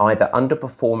faced either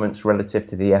underperformance relative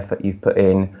to the effort you've put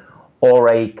in,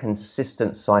 or a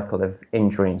consistent cycle of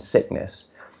injury and sickness.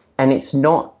 And it's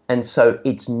about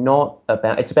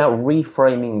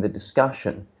reframing the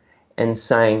discussion and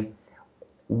saying,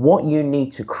 what you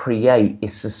need to create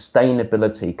is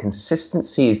sustainability.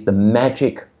 Consistency is the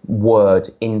magic word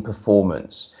in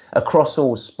performance across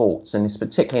all sports, and it's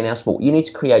particularly in our sport. You need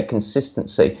to create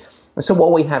consistency. And so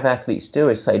what we have athletes do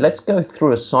is say, let's go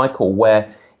through a cycle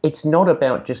where it's not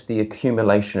about just the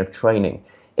accumulation of training.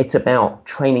 It's about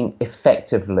training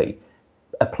effectively,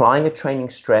 applying a training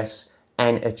stress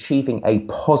and achieving a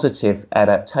positive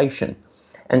adaptation.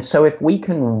 And so if we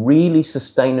can really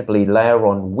sustainably layer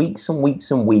on weeks and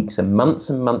weeks and weeks and months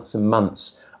and months and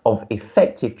months of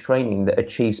effective training that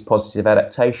achieves positive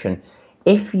adaptation,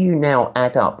 if you now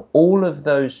add up all of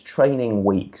those training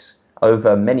weeks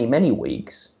over many, many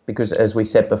weeks, because as we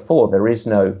said before, there is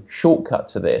no shortcut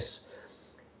to this,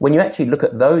 when you actually look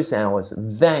at those hours,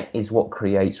 that is what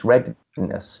creates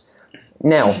readiness.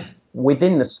 Now,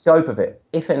 within the scope of it,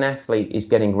 if an athlete is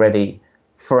getting ready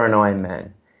for an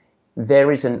Ironman,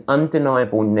 there is an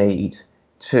undeniable need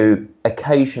to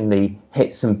occasionally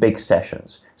hit some big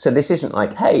sessions. So this isn't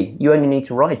like, hey, you only need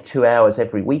to ride 2 hours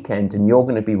every weekend and you're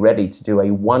going to be ready to do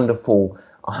a wonderful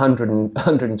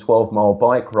 112 mile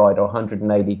bike ride or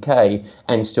 180k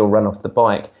and still run off the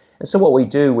bike. And so what we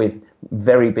do with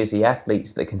very busy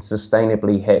athletes that can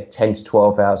sustainably hit 10 to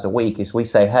 12 hours a week is we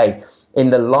say, hey, in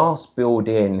the last build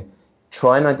in,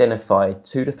 try and identify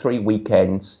 2 to 3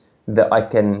 weekends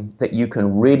that you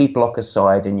can really block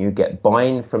aside, and you get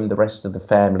buy-in from the rest of the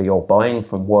family or buy-in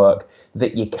from work,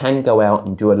 that you can go out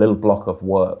and do a little block of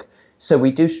work. So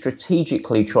we do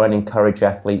strategically try and encourage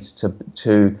athletes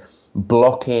to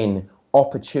block in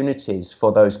opportunities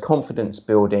for those confidence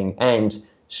building and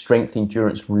strength,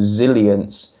 endurance,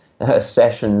 resilience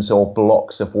sessions or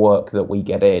blocks of work that we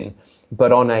get in.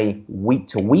 But on a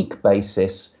week-to-week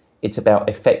basis, it's about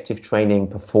effective training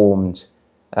performed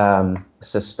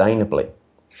sustainably.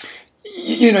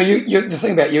 The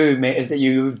thing about you, Matt, is that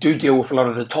you do deal with a lot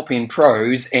of the top-end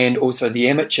pros and also the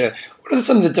amateur What are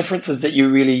some of the differences that you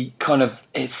really kind of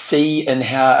see in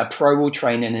how a pro will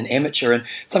train and an amateur, and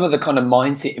some of the kind of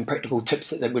mindset and practical tips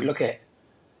that they would look at?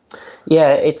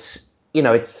 Yeah, it's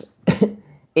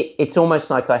it's almost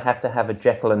like I have to have a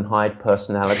Jekyll and Hyde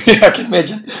personality. Yeah, I can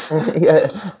imagine.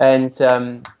 Yeah,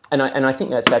 and I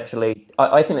think that's actually,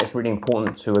 I think that's really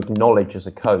important to acknowledge as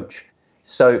a coach.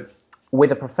 So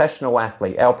with a professional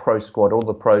athlete, our pro squad, all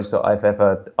the pros that I've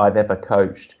ever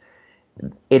coached,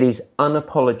 it is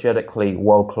unapologetically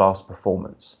world-class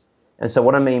performance. And so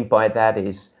what I mean by that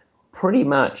is, pretty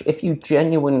much, if you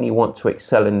genuinely want to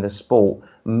excel in the sport,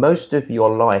 most of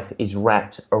your life is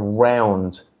wrapped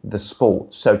around the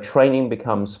sport. So training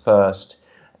becomes first,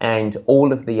 and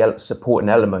all of the supporting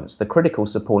elements, the critical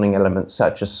supporting elements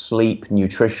such as sleep,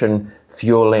 nutrition,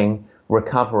 fueling,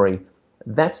 recovery,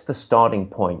 that's the starting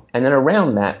point. And then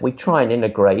around that, we try and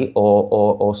integrate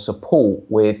or support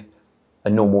with a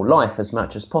normal life as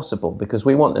much as possible, because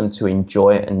we want them to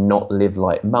enjoy it and not live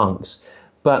like monks.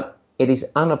 But it is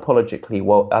unapologetically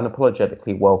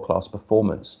world-class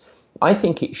performance. I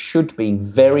think it should be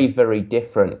very, very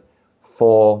different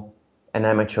for an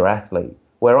amateur athlete,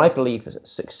 where I believe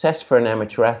success for an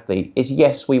amateur athlete is,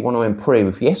 yes, we want to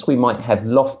improve. Yes, we might have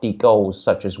lofty goals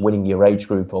such as winning your age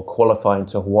group or qualifying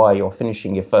to Hawaii or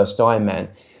finishing your first Ironman.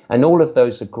 And all of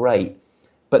those are great,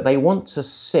 but they want to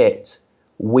sit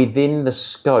within the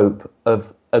scope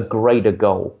of a greater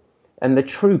goal. And the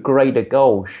true greater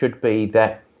goal should be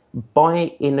that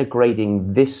by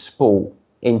integrating this sport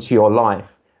into your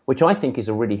life, which I think is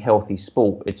a really healthy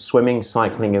sport, it's swimming,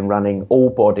 cycling and running,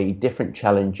 all body, different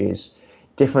challenges,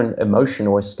 different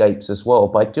emotional escapes as well.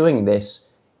 By doing this,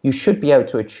 you should be able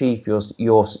to achieve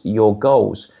your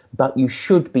goals, but you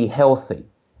should be healthy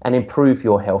and improve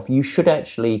your health. You should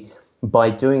actually,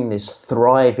 by doing this,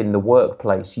 thrive in the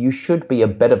workplace. You should be a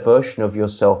better version of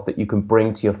yourself that you can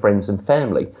bring to your friends and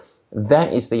family.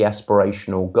 That is the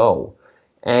aspirational goal.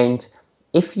 And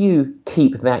if you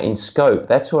keep that in scope,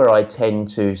 that's where I tend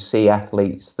to see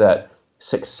athletes that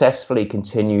successfully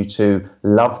continue to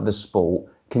love the sport,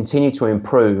 continue to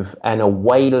improve, and are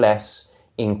way less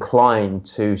inclined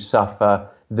to suffer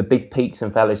the big peaks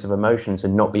and valleys of emotions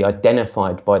and not be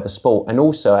identified by the sport, and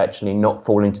also actually not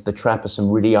fall into the trap of some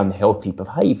really unhealthy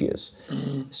behaviors.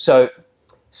 So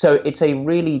it's a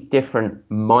really different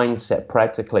mindset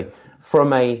practically.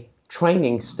 From a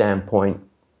training standpoint,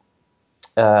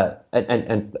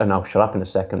 and I'll shut up in a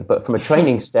second, but from a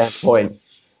training standpoint,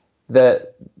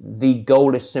 the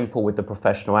goal is simple with the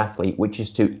professional athlete, which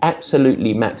is to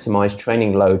absolutely maximize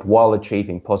training load while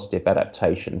achieving positive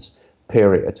adaptations,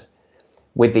 period.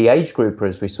 With the age grouper,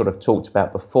 as we sort of talked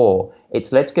about before,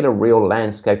 it's let's get a real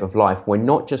landscape of life. We're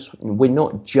not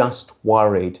just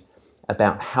worried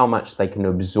about how much they can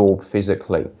absorb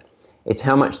physically. It's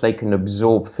how much they can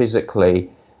absorb physically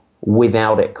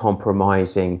without it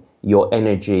compromising your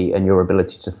energy and your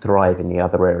ability to thrive in the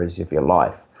other areas of your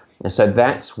life. And so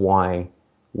that's why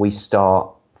we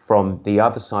start from the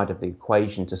other side of the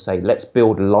equation to say, let's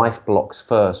build life blocks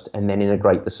first and then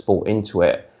integrate the sport into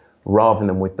it, rather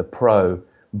than with the pro,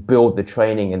 build the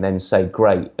training and then say,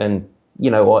 great. And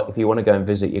you know what, if you want to go and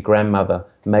visit your grandmother,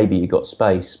 maybe you got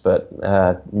space, but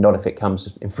not if it comes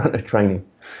in front of training.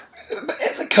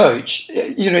 As a coach,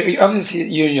 obviously,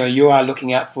 you are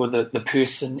looking out for the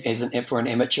person for an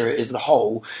amateur as the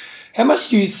whole. How much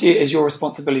do you see it as your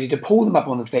responsibility to pull them up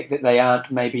on the fact that they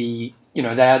aren't maybe,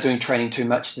 they are doing training too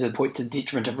much to the point to the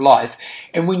detriment of life?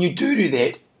 And when you do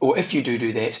that, or if you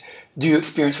do that, do you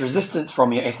experience resistance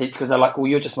from your athletes because they're like, well,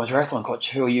 you're just my triathlon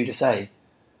coach. Who are you to say?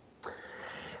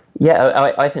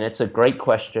 Yeah, I think it's a great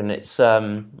question. It's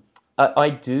I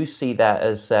do see that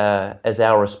as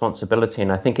our responsibility,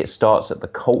 and I think it starts at the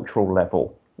cultural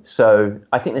level. So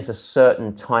I think there's a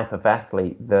certain type of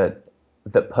athlete that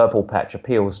Purple Patch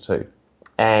appeals to,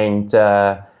 and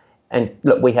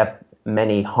look, we have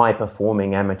many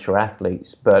high-performing amateur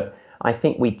athletes, but I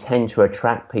think we tend to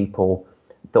attract people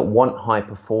that want high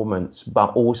performance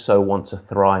but also want to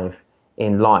thrive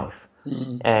in life.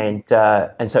 And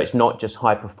so it's not just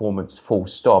high performance full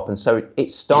stop. And so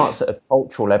it starts at a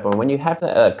cultural level. And when you have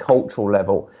that at a cultural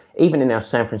level, even in our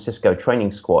San Francisco training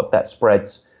squad, that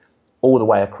spreads all the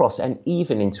way across and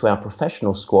even into our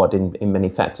professional squad in many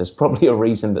factors. Probably a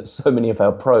reason that so many of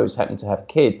our pros happen to have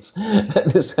kids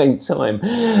at the same time.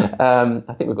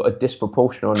 I think we've got a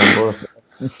disproportionate number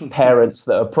of parents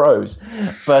that are pros.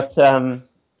 But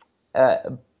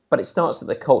it starts at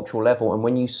the cultural level. And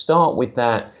when you start with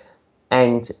that,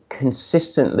 and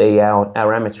consistently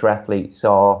our amateur athletes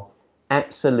are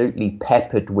absolutely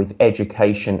peppered with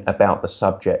education about the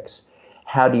subjects.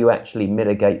 How do you actually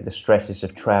mitigate the stresses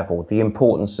of travel, the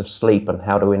importance of sleep and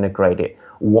how to integrate it?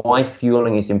 why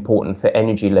fueling is important for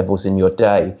energy levels in your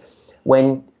day.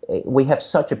 When we have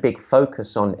such a big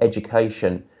focus on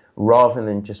education rather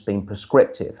than just being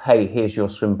prescriptive, hey, here's your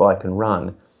swim, bike and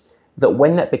run, that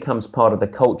when that becomes part of the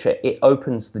culture, it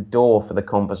opens the door for the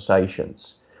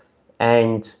conversations.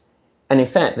 And in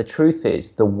fact, the truth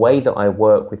is, the way that I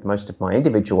work with most of my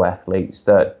individual athletes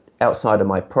that outside of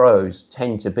my pros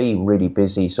tend to be really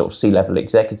busy sort of C-level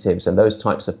executives and those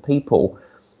types of people,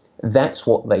 that's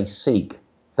what they seek.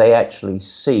 They actually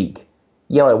seek,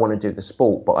 yeah, I want to do the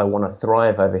sport, but I want to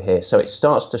thrive over here. So it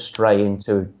starts to stray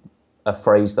into a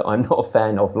phrase that I'm not a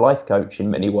fan of, life coach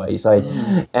in many ways,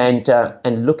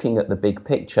 and looking at the big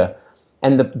picture.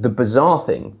 And the bizarre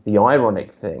thing, the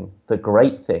ironic thing, the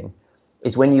great thing,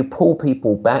 is when you pull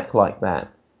people back like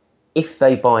that, if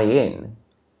they buy in,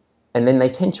 and then they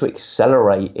tend to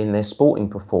accelerate in their sporting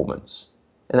performance.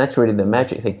 And that's really the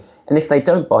magic thing. And if they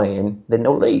don't buy in, then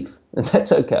they'll leave. And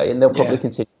that's okay. And they'll probably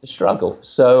continue to struggle.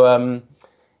 So,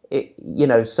 it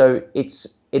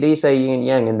is a yin and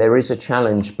yang, and there is a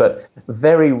challenge. But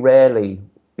very rarely,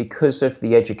 because of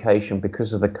the education,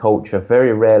 because of the culture,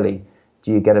 very rarely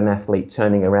do you get an athlete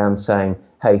turning around saying,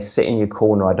 hey, sit in your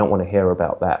corner, I don't want to hear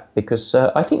about that. Because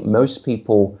I think most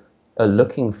people are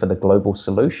looking for the global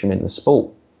solution in the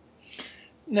sport.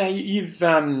 Now, you've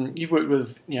worked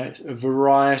with a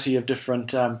variety of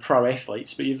different pro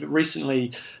athletes, but you've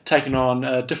recently taken on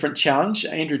a different challenge.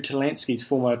 Andrew Talansky's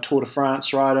former Tour de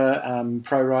France rider,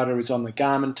 pro rider, who's on the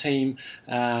Garmin team.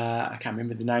 I can't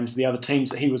remember the names of the other teams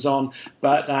that he was on,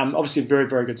 but obviously a very,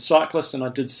 very good cyclist, and I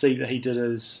did see that he did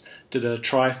a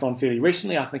triathlon fairly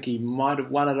recently. I think he might have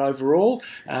won it overall.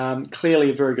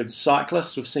 Clearly a very good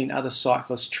cyclist. We've seen other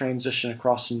cyclists transition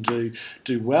across and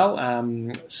do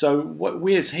well. So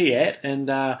where's he at, and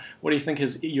what do you think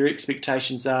your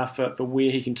expectations are for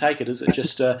where he can take it? Is it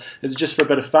just for a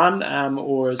bit of fun,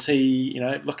 or is he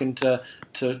looking to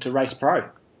race pro?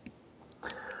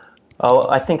 Oh,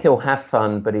 I think he'll have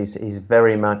fun, but he's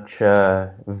very much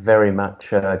going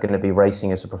to be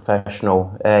racing as a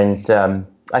professional, and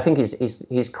I think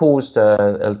he's caused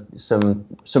some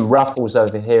ruffles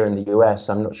over here in the US.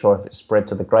 I'm not sure if it's spread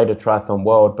to the greater triathlon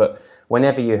world, but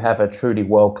whenever you have a truly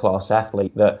world-class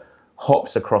athlete that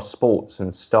hops across sports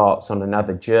and starts on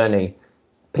another journey,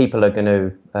 people are going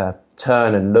to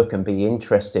turn and look and be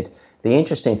interested. The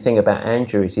interesting thing about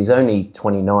Andrew is he's only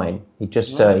 29. He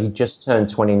just turned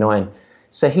 29,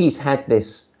 so he's had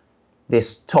this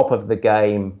top of the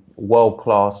game,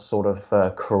 world-class sort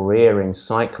of career in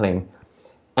cycling,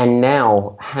 and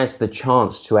now has the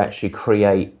chance to actually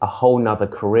create a whole nother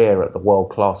career at the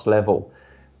world-class level.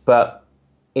 But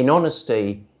in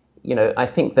honesty, I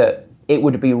think that it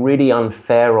would be really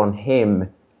unfair on him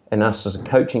and us as a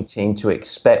coaching team to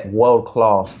expect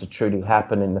world-class to truly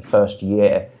happen in the first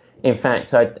year. In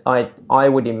fact, I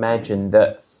would imagine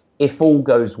that if all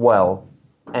goes well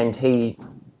and he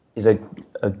is a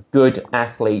good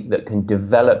athlete that can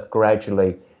develop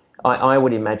gradually, I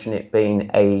would imagine it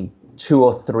being a 2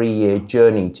 or 3 year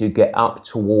journey to get up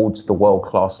towards the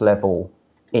world-class level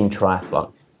in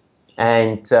triathlon.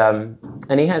 And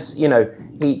he has, he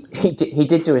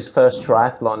did do his first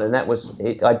triathlon, and that was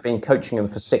it. I'd been coaching him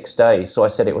for 6 days, so I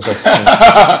said it was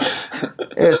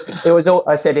it was all.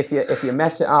 I said if you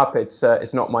mess it up, it's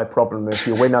not my problem. If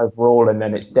you win overall, and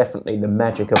then it's definitely the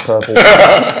magic of purple.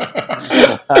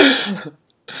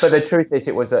 But the truth is,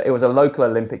 it was a local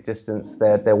Olympic distance.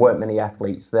 There weren't many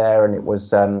athletes there, and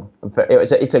it's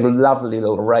a lovely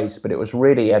little race. But it was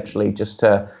really actually just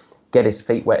to get his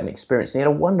feet wet and experience. And he had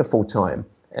a wonderful time.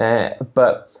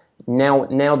 But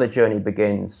now the journey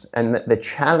begins, and the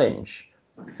challenge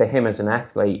for him as an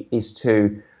athlete is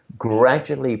to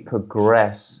gradually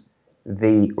progress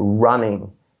the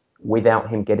running without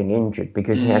him getting injured,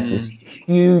 because he has this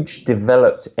huge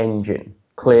developed engine,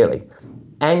 clearly.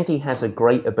 And he has a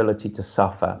great ability to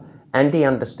suffer, and he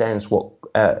understands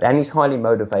and he's highly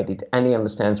motivated, and he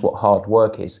understands what hard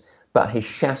work is, but his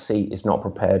chassis is not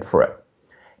prepared for it.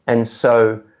 And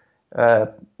so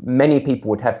many people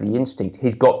would have the instinct,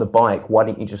 he's got the bike, why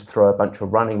don't you just throw a bunch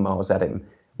of running miles at him?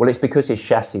 Well, it's because his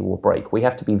chassis will break. We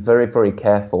have to be very, very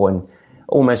careful, and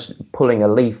almost pulling a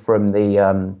leaf from the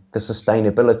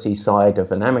sustainability side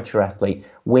of an amateur athlete.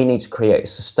 We need to create a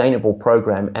sustainable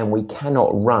program, and we cannot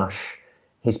rush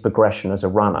his progression as a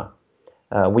runner.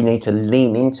 We need to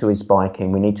lean into his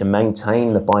biking. We need to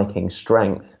maintain the biking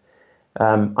strength.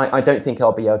 I don't think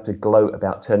I'll be able to gloat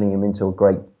about turning him into a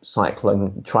great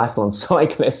triathlon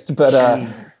cyclist, but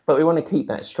we want to keep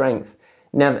that strength.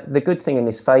 Now, the good thing in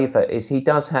his favour is he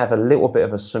does have a little bit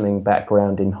of a swimming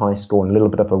background in high school and a little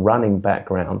bit of a running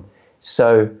background.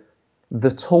 So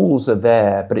the tools are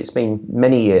there, but it's been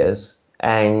many years,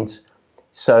 And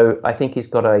so I think he's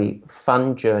got a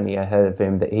fun journey ahead of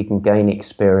him that he can gain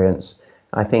experience.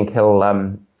 I think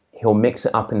he'll mix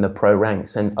it up in the pro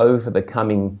ranks, and over the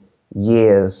coming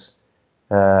years,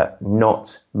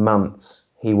 not months,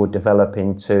 he will develop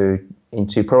into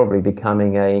probably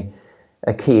becoming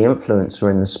a key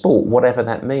influencer in the sport, whatever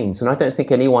that means. And I don't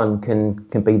think anyone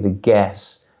can be the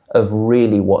guess of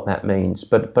really what that means.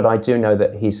 But I do know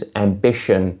that his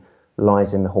ambition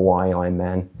lies in the Hawaii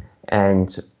Ironman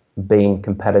and being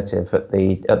competitive at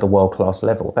the world-class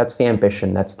level. That's the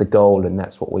ambition, that's the goal, and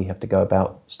that's what we have to go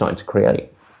about starting to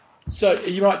create. So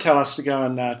you might tell us to go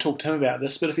and talk to him about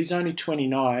this, but if he's only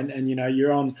 29 and,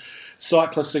 you're on,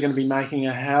 cyclists are going to be making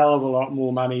a hell of a lot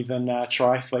more money than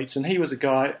triathletes. And he was a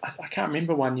guy, I can't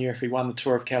remember one year if he won the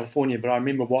Tour of California, but I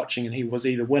remember watching and he was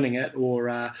either winning it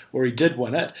or he did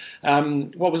win it.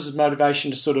 What was his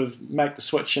motivation to sort of make the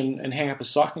switch and hang up his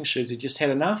cycling shoes? He just had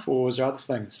enough, or was there other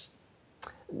things?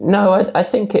 No, I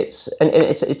think it's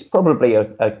probably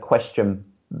a question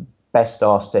best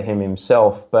asked to him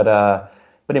himself, but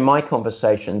in my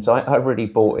conversations, I really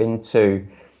bought into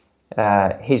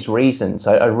his reasons.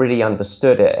 I really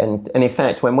understood it, and in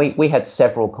fact, when we had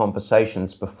several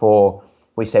conversations before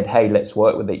we said, "Hey, let's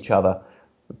work with each other,"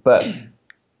 but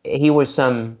he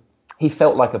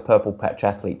felt like a purple patch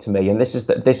athlete to me, and this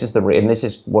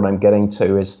is what I'm getting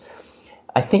to is.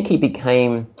 I think he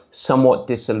became somewhat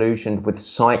disillusioned with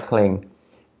cycling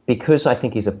because I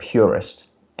think he's a purist,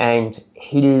 and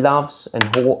he loves and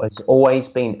has always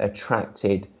been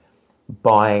attracted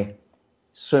by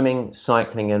swimming,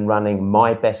 cycling and running,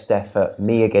 my best effort,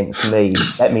 me against me,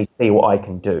 let me see what I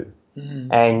can do.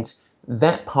 Mm-hmm. And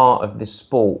that part of the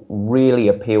sport really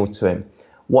appealed to him.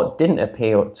 What didn't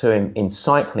appeal to him in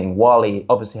cycling, while he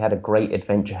obviously had a great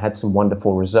adventure, had some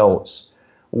wonderful results,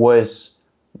 was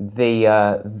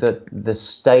the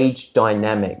stage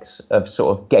dynamics of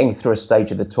sort of getting through a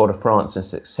stage of the Tour de France and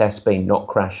success being not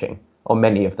crashing on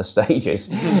many of the stages.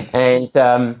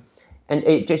 Mm-hmm. And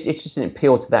it just didn't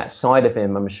appeal to that side of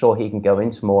him. I'm sure he can go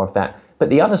into more of that. But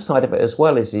the other side of it as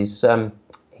well is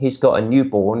he's got a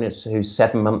newborn who's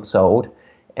 7 months old,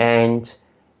 and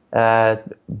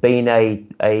being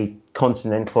a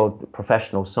continental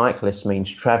professional cyclist means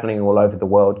traveling all over the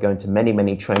world, going to many,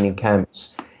 many training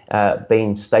camps,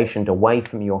 being stationed away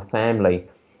from your family.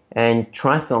 And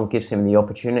triathlon gives him the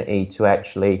opportunity to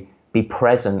actually be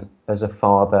present as a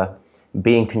father,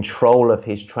 be in control of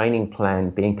his training plan,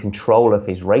 be in control of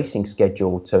his racing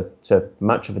schedule to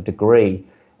much of a degree,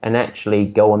 and actually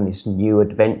go on this new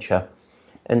adventure.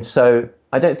 And so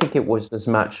I don't think it was as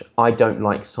much, I don't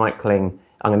like cycling,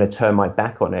 I'm going to turn my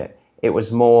back on it. It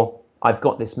was more, I've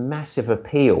got this massive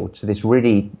appeal to this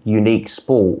really unique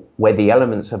sport where the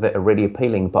elements of it are really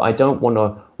appealing, but I don't want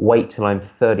to wait till I'm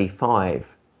 35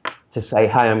 to say,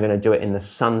 hey, I'm going to do it in the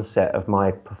sunset of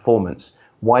my performance.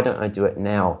 Why don't I do it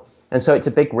now? And so it's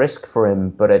a big risk for him,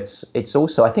 but it's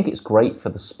also, I think it's great for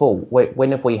the sport.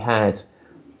 When have we had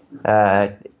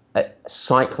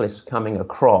cyclists coming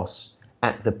across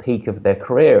at the peak of their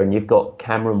career? And you've got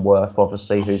Cameron Worth,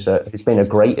 obviously, who's been a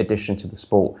great addition to the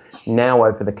sport. Now,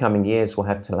 over the coming years, we'll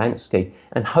have Talansky.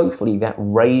 And hopefully that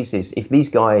raises, if these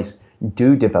guys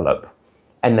do develop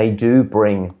and they do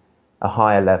bring a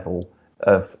higher level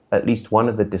of at least one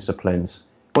of the disciplines,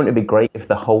 wouldn't it be great if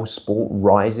the whole sport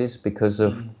rises because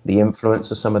of the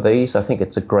influence of some of these? I think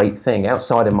it's a great thing.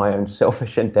 Outside of my own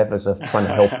selfish endeavors of trying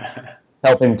to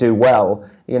help him do well,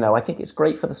 I think it's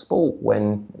great for the sport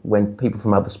when people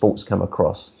from other sports come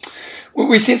across.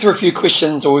 We sent through a few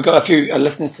questions, or we've got a few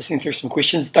listeners to send through some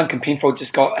questions. Duncan Penfold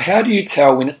just got, how do you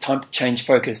tell when it's time to change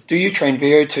focus? Do you train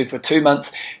VO2 for 2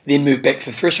 months, then move back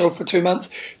to threshold for 2 months?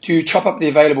 Do you chop up the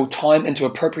available time into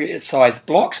appropriate size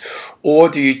blocks, or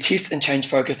do you test and change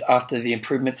focus after the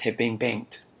improvements have been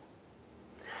banked?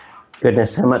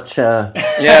 Goodness, how much...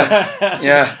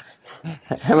 Yeah.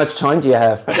 How much time do you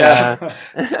have? Yeah.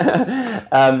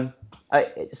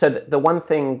 So the one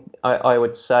thing I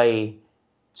would say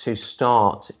to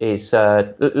start is,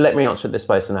 let me answer it this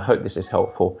way, and I hope this is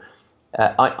helpful.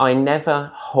 I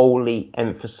never wholly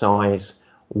emphasize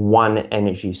one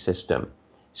energy system.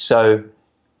 So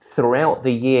throughout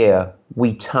the year,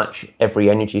 we touch every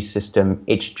energy system.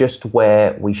 It's just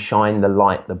where we shine the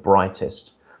light the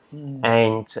brightest.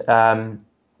 And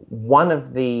one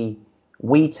of the...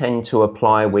 we tend to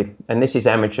apply with, and this is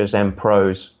amateurs and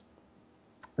pros,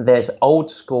 there's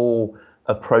old school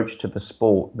approach to the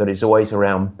sport that is always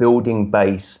around building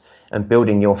base and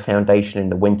building your foundation in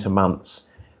the winter months,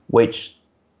 which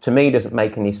to me doesn't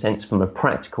make any sense from a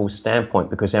practical standpoint,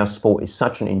 because our sport is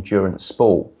such an endurance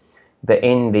sport that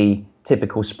in the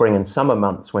typical spring and summer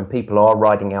months when people are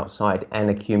riding outside and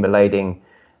accumulating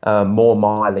more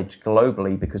mileage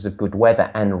globally because of good weather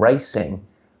and racing,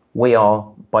 we are,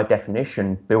 by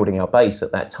definition, building our base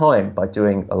at that time by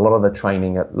doing a lot of the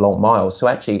training at long miles. So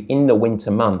actually, in the winter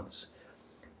months,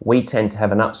 we tend to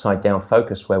have an upside-down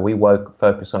focus where we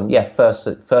focus on,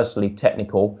 firstly,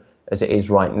 technical, as it is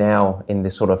right now in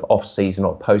this sort of off-season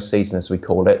or post-season, as we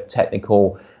call it,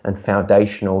 technical and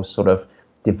foundational sort of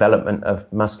development of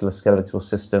musculoskeletal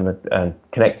system and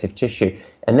connective tissue.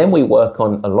 And then we work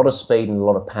on a lot of speed and a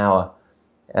lot of power,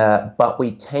 but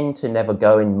we tend to never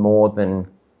go in more than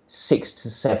 6 to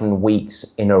 7 weeks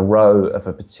in a row of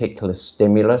a particular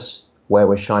stimulus where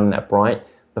we're shining that bright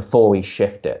before we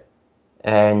shift it.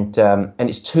 And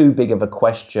it's too big of a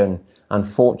question,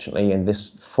 unfortunately, in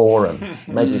this forum.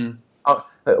 Maybe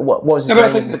what was his name? I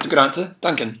think it's a good answer.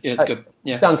 Duncan. Yeah, it's good.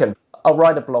 Yeah, Duncan. I'll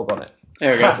write a blog on it.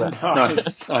 There we go.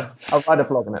 Nice. I'll write a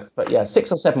blog on it. But yeah,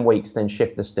 6 or 7 weeks, then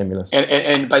shift the stimulus.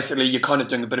 And basically, you're kind of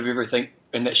doing a bit of everything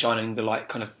in that shining the light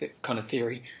kind of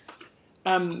theory.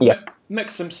 Yes.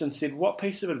 Mick Simpson said, what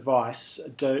piece of advice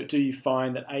do you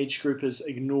find that age groupers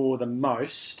ignore the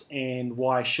most, and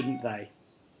why shouldn't they?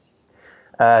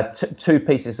 Two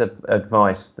pieces of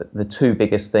advice, the two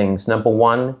biggest things. Number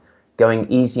one,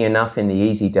 going easy enough in the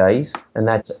easy days, and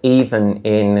that's even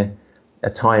in a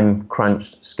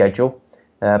time-crunched schedule.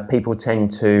 People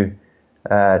tend to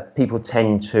go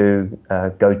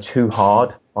too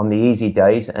hard on the easy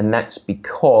days, and that's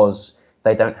because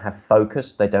they don't have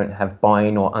focus, they don't have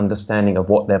buy-in or understanding of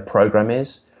what their program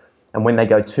is. And when they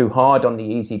go too hard on the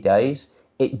easy days,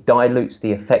 it dilutes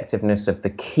the effectiveness of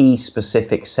the key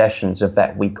specific sessions of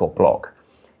that week or block.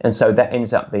 And so that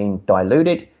ends up being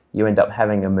diluted. You end up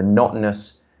having a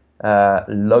monotonous,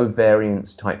 low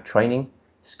variance type training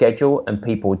schedule, and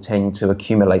people tend to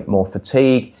accumulate more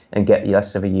fatigue and get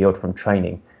less of a yield from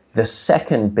training. The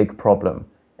second big problem,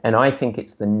 and I think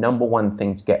it's the number one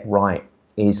thing to get right,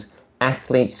 is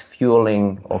athletes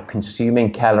fueling or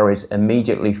consuming calories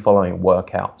immediately following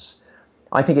workouts.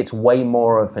 I think it's way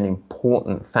more of an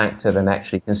important factor than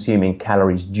actually consuming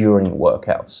calories during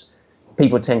workouts.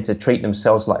 People tend to treat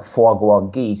themselves like foie gras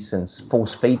geese and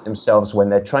force feed themselves when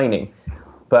they're training,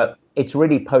 but it's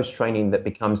really post-training that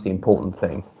becomes the important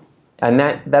thing. And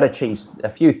that achieves a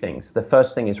few things. The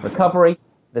first thing is recovery.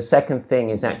 The second thing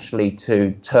is actually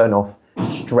to turn off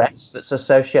stress that's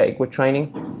associated with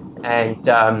training.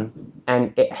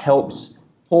 And it helps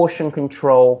portion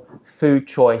control, food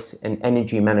choice, and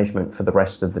energy management for the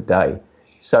rest of the day.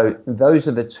 So those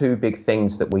are the two big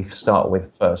things that we start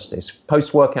with first, is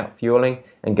post-workout fueling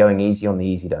and going easy on the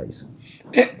easy days.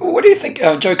 What do you think,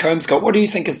 Joe Combs, what do you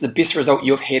think is the best result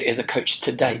you've had as a coach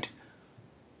to date?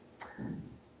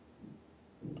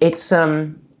 It's,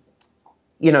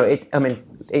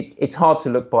 it's hard to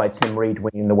look by Tim Reed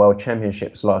winning the World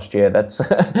Championships last year. That's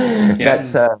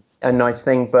that's a nice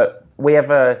thing. But we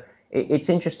have it's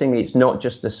interesting that it's not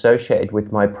just associated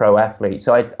with my pro athletes.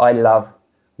 I love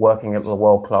working at the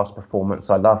world-class performance.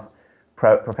 I love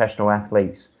professional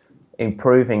athletes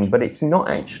improving, but it's not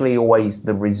actually always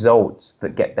the results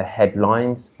that get the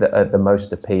headlines that are the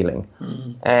most appealing.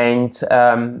 And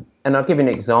I'll give you an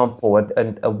example.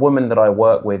 A woman that I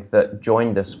work with that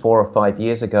joined us 4 or 5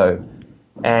 years ago,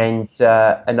 and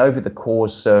over the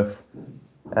course of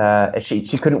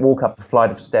she couldn't walk up the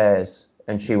flight of stairs,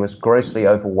 and she was grossly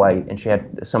overweight, and she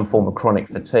had some form of chronic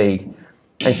fatigue,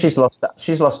 and she's lost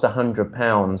 100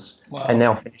 pounds. Wow. And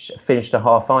now finished a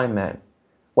half Ironman.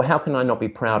 Well, how can I not be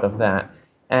proud of that?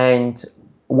 And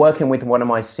working with one of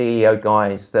my CEO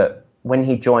guys, that when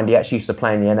he joined, he actually used to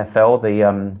play in the NFL,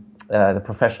 the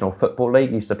Professional Football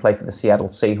League, used to play for the Seattle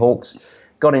Seahawks,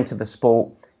 got into the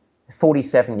sport,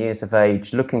 47 years of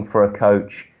age, looking for a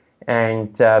coach,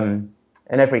 and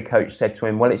every coach said to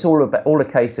him, well, it's all a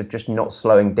case of just not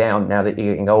slowing down now that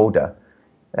you're getting older.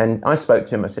 And I spoke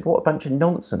to him, I said, what a bunch of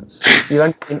nonsense.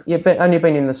 You've only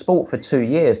been in the sport for 2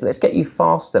 years. Let's get you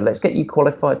faster. Let's get you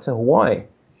qualified to Hawaii.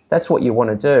 That's what you want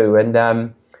to do.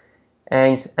 And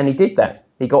he did that.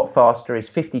 He got faster. He's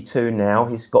 52 now.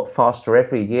 He's got faster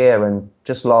every year. And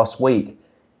just last week,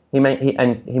 he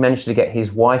managed to get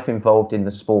his wife involved in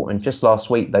the sport. And just last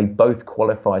week, they both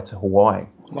qualified to Hawaii.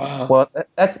 Wow. Well,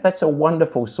 that's a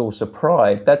wonderful source of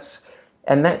pride. He's a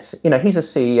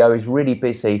CEO. He's really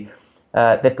busy.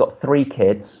 They've got 3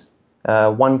 kids,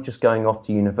 one just going off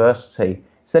to university.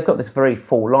 So they've got this very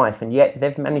full life, and yet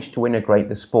they've managed to integrate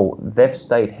the sport. They've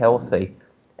stayed healthy,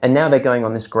 and now they're going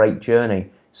on this great journey.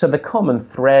 So the common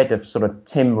thread of sort of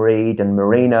Tim Reed and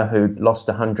Marina, who lost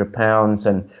 100 pounds,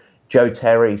 and Joe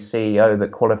Terry, CEO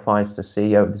that qualifies to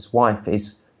CEO with his wife,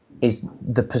 is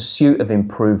the pursuit of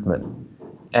improvement.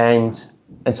 And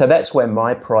so that's where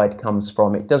my pride comes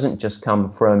from. It doesn't just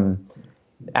come from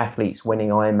athletes winning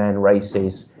Ironman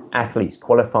races, athletes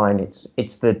qualifying.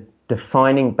 It's the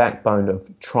defining backbone of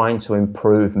trying to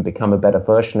improve and become a better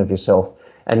version of yourself.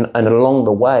 And along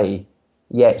the way,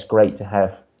 yeah, it's great to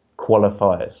have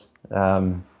qualifiers.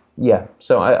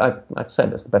 So I'd say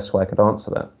that's the best way I could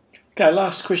answer that. Okay,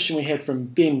 last question we had from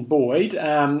Ben Boyd,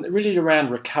 really around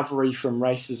recovery from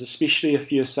races, especially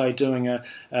if you're, say, doing a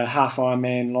half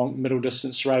Ironman long middle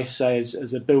distance race, say,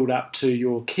 as a build up to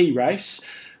your key race.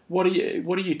 What do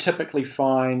you typically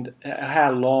find?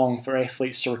 How long for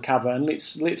athletes to recover? And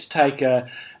let's take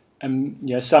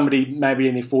somebody maybe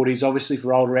in their 40s. Obviously,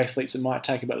 for older athletes, it might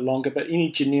take a bit longer. But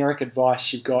any generic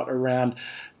advice you've got around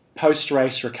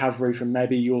post-race recovery from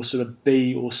maybe your sort of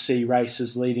B or C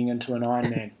races leading into an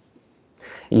Ironman?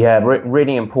 Yeah,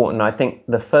 really important. I think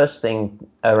the first thing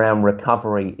around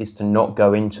recovery is to not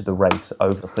go into the race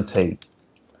over fatigue.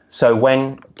 So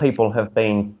when people have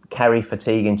been carry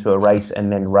fatigue into a race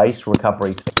and then race,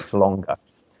 recovery takes longer.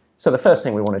 So the first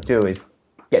thing we want to do is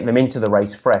get them into the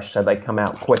race fresh so they come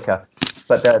out quicker.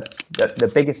 But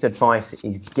the biggest advice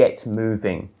is get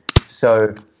moving.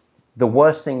 So the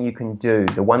worst thing you can do,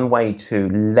 the one way to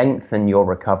lengthen your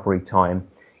recovery time,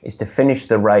 is to finish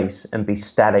the race and be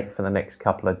static for the next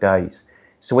couple of days.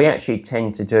 So we actually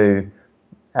tend to do,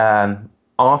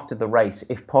 after the race,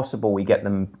 if possible, we get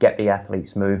the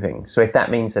athletes moving. So if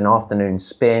that means an afternoon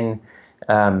spin,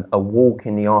 a walk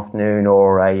in the afternoon,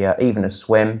 or even a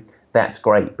swim, that's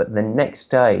great. But the next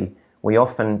day,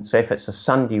 so if it's a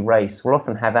Sunday race, we'll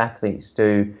often have athletes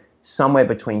do somewhere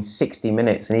between 60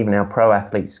 minutes and even our pro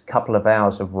athletes, a couple of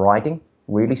hours of riding,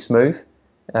 really smooth,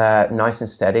 nice and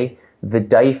steady. The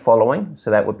day following, so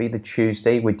that would be the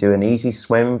Tuesday, we'd do an easy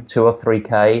swim, 2 or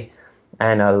 3K,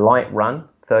 and a light run,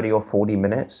 30 or 40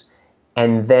 minutes.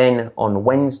 And then on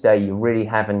Wednesday, you really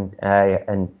have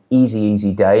an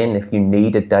easy day. And if you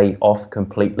need a day off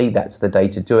completely, that's the day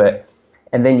to do it.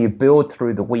 And then you build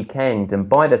through the weekend. And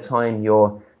by the time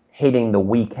you're hitting the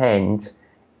weekend,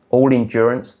 all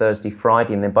endurance Thursday,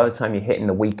 Friday, and then by the time you're hitting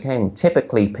the weekend,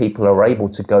 typically people are able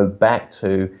to go back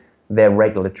to their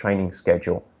regular training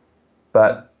schedule.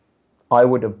 But I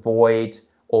would avoid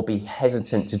or be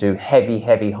hesitant to do heavy,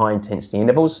 high intensity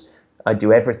intervals. I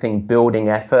do everything building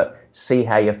effort, see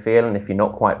how you feel, and if you're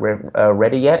not quite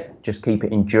ready yet, just keep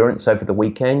it endurance over the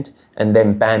weekend, and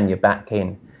then bam, you're back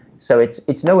in. So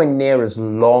it's nowhere near as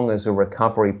long as a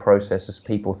recovery process as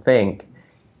people think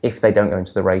if they don't go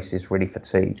into the races really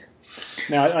fatigued.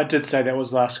 Now, I did say that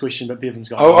was the last question, but Bevan's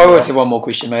got I always have one more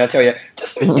question, mate. I tell you,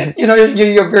 just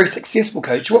you're a very successful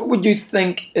coach. What would you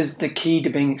think is the key to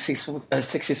being a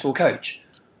successful coach?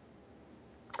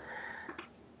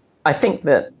 I think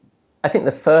the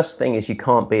first thing is you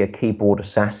can't be a keyboard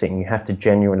assassin. You have to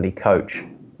genuinely coach.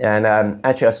 And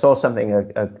actually, I saw something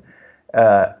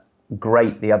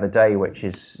great the other day, which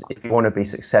is if you want to be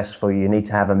successful, you need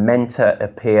to have a mentor, a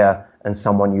peer, and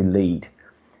someone you lead.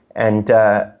 And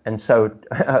so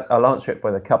I'll answer it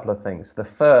with a couple of things. The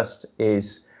first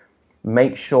is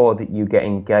make sure that you get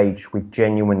engaged with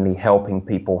genuinely helping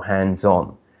people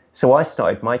hands-on. So I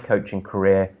started my coaching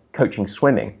career coaching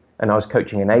swimming, and I was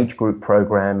coaching an age group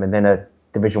program and then a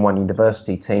Division I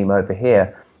university team over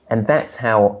here. And that's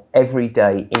how every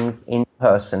day in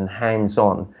person,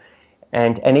 hands-on.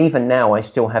 And even now I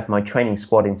still have my training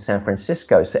squad in San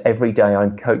Francisco. So every day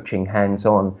I'm coaching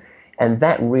hands-on. And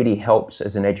that really helps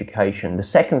as an education. The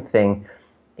second thing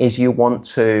is you want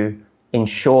to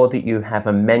ensure that you have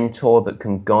a mentor that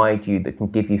can guide you, that can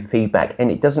give you feedback. And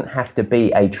it doesn't have to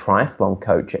be a triathlon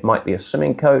coach. It might be a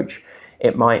swimming coach.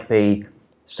 It might be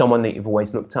someone that you've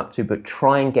always looked up to, but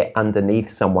try and get underneath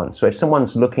someone. So if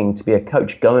someone's looking to be a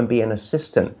coach, go and be an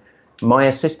assistant. My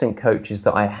assistant coaches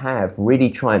that I have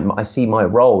really I see my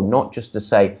role not just to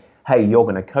say, hey, you're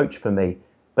going to coach for me,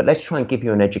 but let's try and give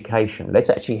you an education. Let's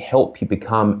actually help you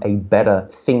become a better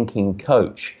thinking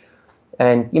coach.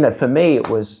 And, for me, it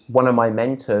was one of my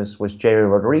mentors was Jerry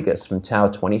Rodriguez from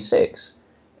Tower 26.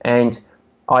 And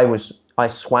I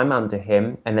swam under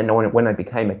him. And then when I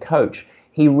became a coach,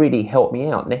 he really helped me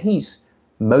out. Now, he's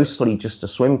mostly just a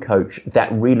swim coach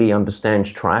that really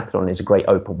understands triathlon, is a great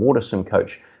open water swim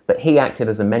coach. But he acted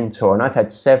as a mentor. And I've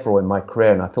had several in my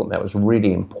career, and I thought that was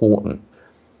really important.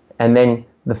 And then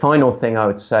the final thing I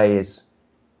would say is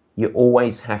you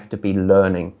always have to be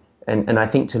learning. And I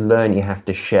think to learn, you have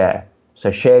to share. So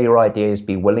share your ideas,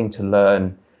 be willing to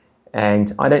learn.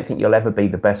 And I don't think you'll ever be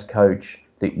the best coach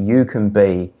that you can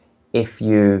be if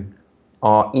you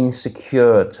are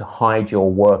insecure to hide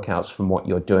your workouts from what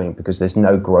you're doing, because there's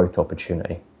no growth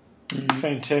opportunity.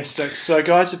 Fantastic. So,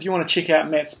 guys, if you want to check out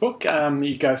Matt's book,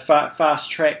 you go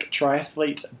Fast Track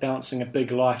Triathlete, Balancing a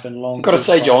Big Life in Long. I've got to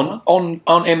say, John, on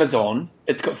Amazon,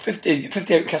 it's got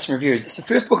 58 customer reviews. It's the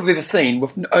first book I've ever seen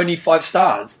with only 5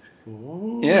 stars.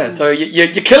 Ooh. Yeah, so you're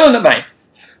killing it, mate.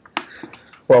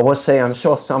 Well, we'll see. I'm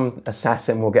sure some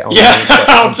assassin will get on. Yeah,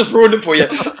 I've just ruined it for you.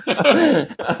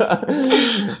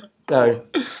 So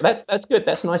that's good.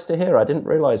 That's nice to hear. I didn't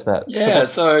realise that. Yeah,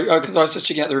 so because I was just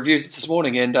checking out the reviews this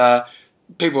morning, and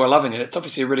people are loving it. It's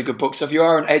obviously a really good book. So if you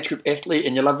are an age group athlete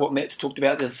and you love what Matt's talked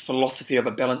about, this philosophy of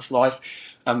a balanced life,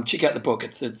 check out the book.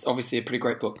 It's obviously a pretty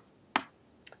great book.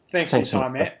 Thanks for your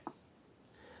time, Matt.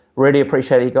 Really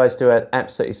appreciate it. You guys do an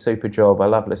absolutely super job. I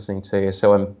love listening to you.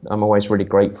 So I'm always really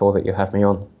grateful that you have me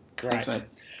on. Great. Thanks, mate.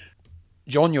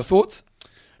 John, your thoughts?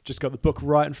 Just got the book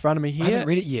right in front of me here. I haven't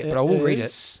read it yet, but I will read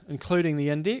it. Including the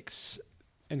index,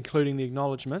 including the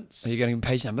acknowledgements. Are you getting a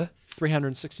page number?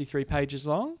 363 pages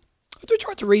long. I do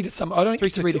try to read it some. I don't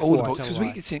get to read all the books because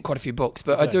we get sent quite a few books,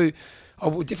 but I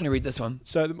will definitely read this one.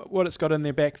 So what it's got in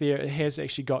there back there, it has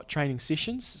actually got training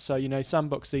sessions. So, some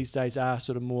books these days are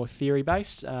sort of more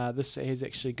theory-based. This has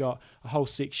actually got a whole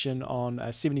section on a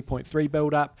 70.3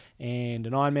 build-up and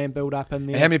an Ironman build-up in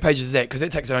there. And how many pages is that? Because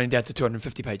that takes it only down to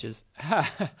 250 pages.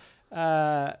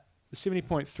 The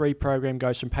 70.3 program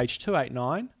goes from page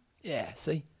 289. Yeah,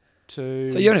 see? So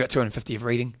you only got 250 of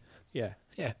reading. Yeah.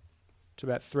 Yeah. To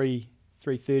about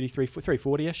 330,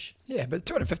 340-ish. Yeah, but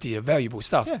 250 are valuable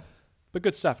stuff. Yeah. But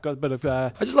good stuff. Got a bit of.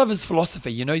 I just love his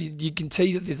philosophy. You can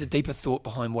see that there's a deeper thought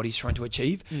behind what he's trying to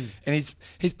achieve, and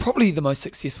he's probably the most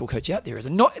successful coach out there. As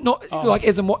in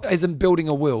building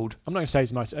a world. I'm not going to say he's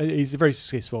the most. He's very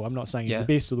successful. I'm not saying he's the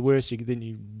best or the worst.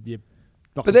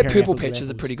 But that Purple Patch is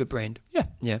a pretty good brand. Yeah.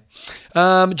 Yeah.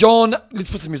 John, let's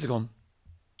put some music on.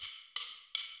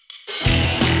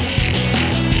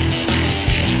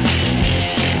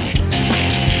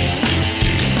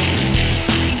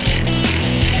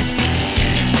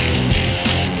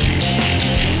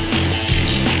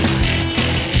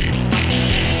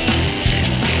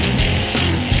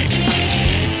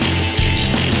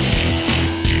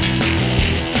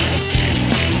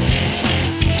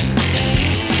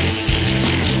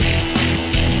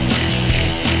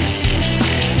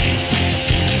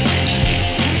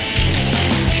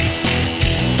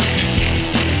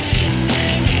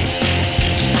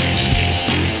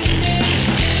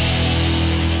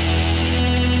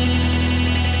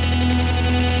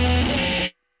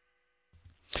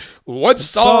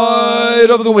 Website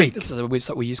of the week. This is a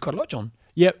website we use quite a lot, John.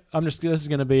 Yep, this is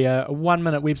going to be a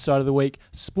 1-minute website of the week,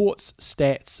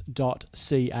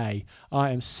 sportsstats.ca. I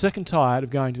am sick and tired of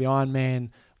going to the Ironman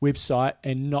website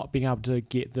and not being able to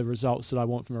get the results that I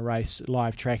want from a race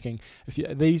live tracking.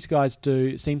 These guys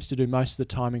seems to do most of the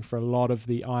timing for a lot of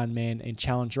the Ironman and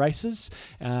challenge races.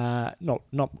 Not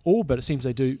all, but it seems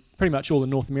they do pretty much all the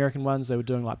North American ones. They were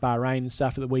doing like Bahrain and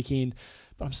stuff at the weekend.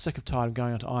 But I'm sick of tired of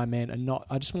going on to Ironman and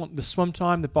I just want the swim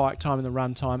time, the bike time and the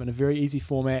run time in a very easy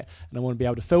format, and I want to be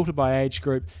able to filter by age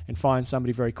group and find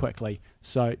somebody very quickly.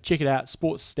 So check it out,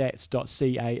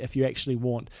 sportsstats.ca, if you actually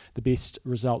want the best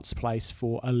results place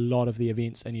for a lot of the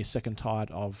events and you're sick and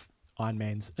tired of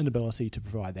Ironman's inability to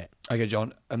provide that. Okay,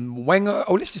 John.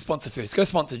 Let's do sponsor first. Go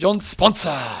sponsor, John.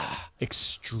 Sponsor.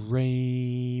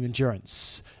 Extreme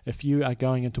Endurance. If you are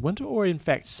going into winter or in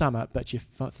fact summer, but you're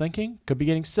thinking, could be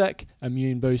getting sick,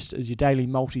 Immune Boost is your daily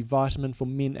multivitamin for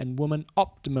men and women,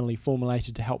 optimally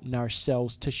formulated to help nourish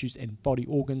cells, tissues and body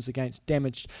organs against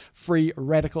damaging free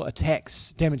radical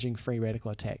attacks.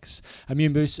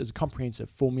 Immune Boost is a comprehensive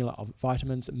formula of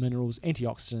vitamins, minerals,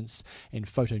 antioxidants and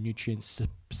phytonutrients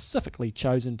specifically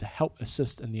chosen to help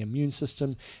assist in the immune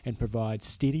system and provide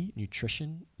steady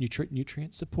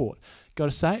nutrient support. Got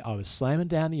to say, I was slamming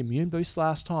down the Immune Boost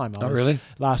last time. Really?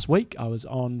 Last week, I was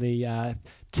on the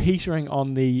teetering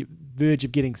on the verge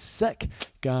of getting sick,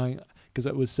 because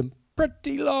it was some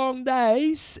pretty long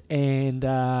days, and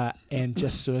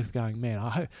just sort of going, man,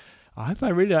 I hope I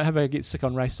really don't have to get sick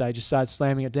on race day. Just started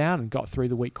slamming it down and got through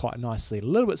the week quite nicely. A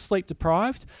little bit sleep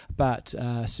deprived, but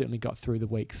certainly got through the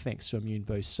week thanks to Immune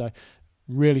Boost. So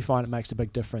really find it makes a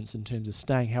big difference in terms of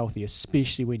staying healthy,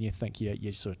 especially when you think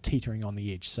you're sort of teetering on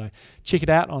the edge. So check it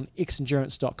out on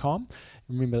xendurance.com.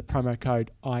 Remember the promo code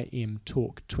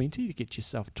IMTalk20 to get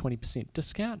yourself a 20%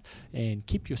 discount and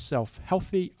keep yourself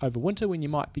healthy over winter when you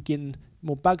might be getting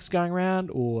more bugs going around,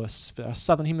 or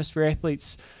Southern Hemisphere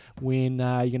athletes when you're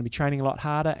going to be training a lot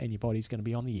harder and your body's going to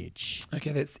be on the edge.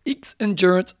 Okay, that's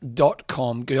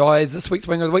xendurance.com. Guys, this week's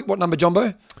Winger of the Week, what number,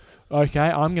 Jumbo? Okay,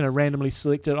 I'm going to randomly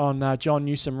select it on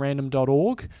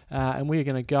johnnewsomrandom.org, and we're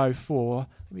going to go for,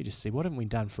 let me just see, what haven't we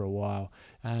done for a while?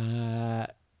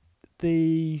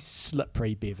 the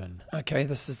slippery Bevan. Okay,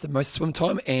 this is the most swim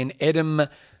time, and Adam,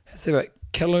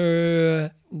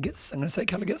 Callagis, I'm going to say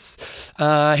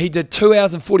Callagis. He did 2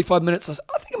 hours and 45 minutes. I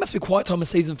think it must be quite time of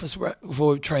season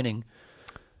for training.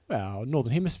 Well,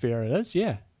 Northern Hemisphere it is,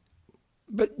 yeah.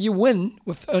 But you win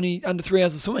with only under 3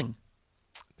 hours of swimming.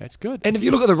 That's good. And if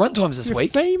you look at the run times this You're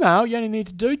week, female, you only need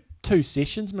to do 2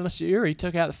 sessions. Melissa Uri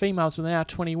took out the females with an hour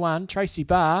 21. Tracy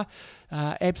Barr,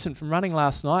 absent from running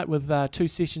last night with 2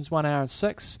 sessions, 1 hour and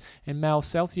 6. And Mel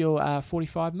Salthiel,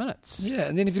 45 minutes. yeah.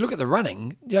 And then if you look at the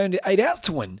running, you only need 8 hours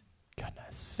to win.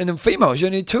 Goodness. And in females, you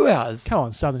only need 2 hours. Come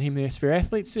on, Southern Hemisphere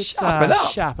athletes. Let's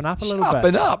Sharpen up. a little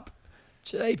Sharpen bit. up.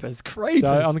 Jeepers, creepers.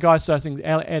 So on the guys' side of things,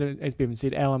 Adam, as Bevan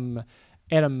said,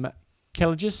 Adam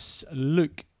Callagis,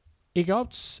 Luke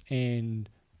Eggoltz, and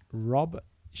Rob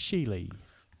Sheely.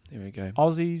 There we go.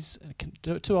 Aussies,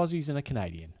 2 Aussies and a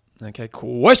Canadian. Okay,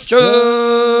 questions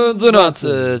and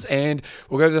answers. And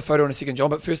we'll go to the photo in a second, John.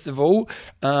 But first of all,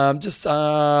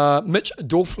 Mitch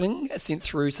Dorfling sent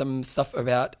through some stuff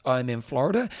about Ironman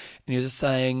Florida. And he was just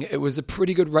saying it was a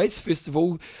pretty good race. First of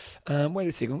all, wait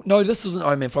a second. No, this wasn't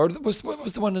Ironman Florida. What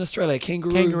was the one in Australia?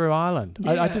 Kangaroo Island.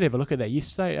 Yeah. I did have a look at that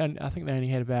yesterday, and I think they only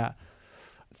had about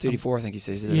 34, I think he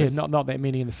says. Yeah, not that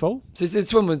many in the full. So the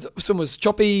swim was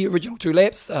choppy, original 2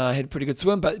 laps, had a pretty good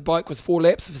swim, but the bike was 4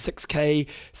 laps of a 6K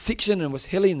section and was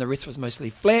hilly, and the rest was mostly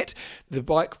flat. The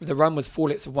run was 4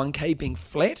 laps of 1K being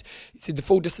flat. He said the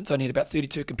full distance only had about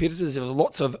 32 competitors. There was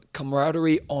lots of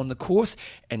camaraderie on the course,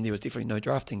 and there was definitely no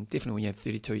drafting. Definitely when you have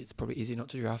 32, it's probably easy not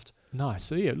to draft. Nice.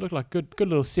 So yeah, it looked like good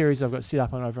little series I've got set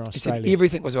up over in Australia. He said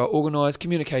everything was well organised.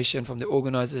 Communication from the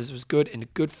organisers was good, and a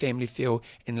good family feel,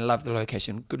 and loved the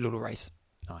location. Good little race.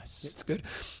 Nice. That's good.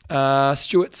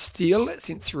 Stuart Steele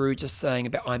sent through just saying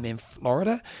about Ironman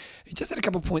Florida. He just had a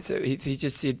couple of points. He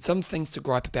just said some things to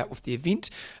gripe about with the event.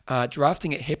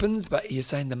 Drafting, it happens, but he's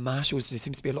saying the marshals, there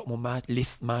seems to be a lot more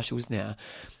less marshals now.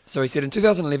 So he said in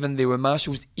 2011 there were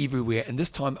marshals everywhere, and this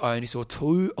time I only saw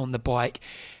 2 on the bike,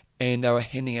 and they were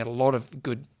handing out a lot of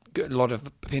lot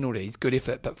of penalties, good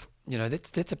effort, but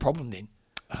that's a problem then.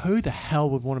 Who the hell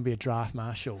would want to be a draft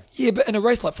marshal? Yeah, but in a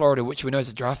race like Florida, which we know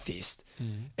is a draft fest,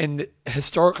 and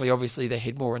historically, obviously, they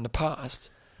had more in the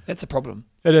past, that's a problem.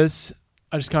 It is.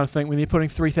 I just kind of think when you're putting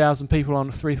 4,000 people on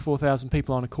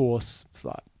a course, it's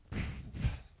like,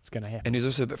 it's going to happen. And he's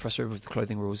also a bit frustrated with the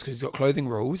clothing rules, because he's got clothing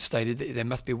rules stated that they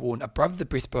must be worn above the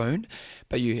breastbone,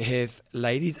 but you have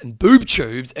ladies and boob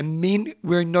tubes and men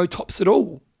wearing no tops at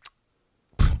all.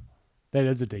 That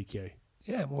is a DQ.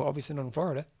 Yeah, well, obviously not in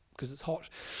Florida, because it's hot.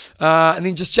 And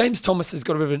then just James Thomas has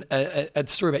got a bit of a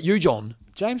story about you, John.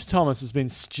 James Thomas has been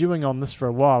stewing on this for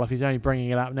a while if he's only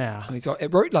bringing it up now. And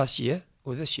it wrote last year,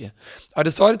 or this year. I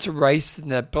decided to race in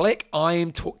the Black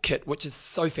IM Talk kit, which is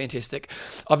so fantastic.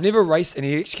 I've never raced, and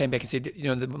he actually came back and said,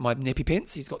 my nappy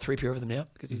pants, he's got 3 pair of them now,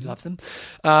 because he loves them.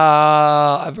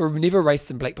 I've never raced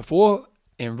in black before,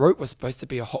 and Root was supposed to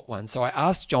be a hot one. So I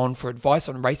asked John for advice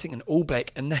on racing in all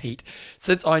black in the heat,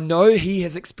 since I know he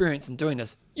has experience in doing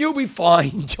this. You'll be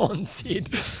fine, John said.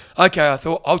 Okay, I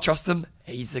thought, I'll trust him.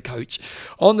 He's the coach.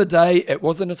 On the day, it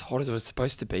wasn't as hot as it was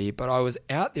supposed to be, but I was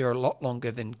out there a lot longer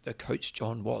than the coach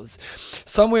John was.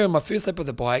 Somewhere on my first lap of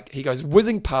the bike, he goes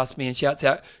whizzing past me and shouts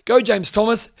out, "Go James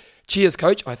Thomas." Cheers,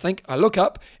 coach, I think. I look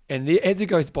up, and there as he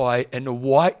goes by, in a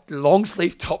white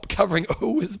long-sleeve top covering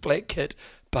all his black kit,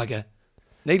 bugger.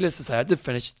 Needless to say, I did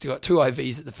finish. Got 2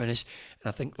 IVs at the finish, and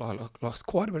I think I lost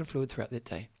quite a bit of fluid throughout that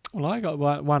day. Well, I got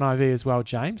one IV as well,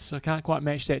 James, so I can't quite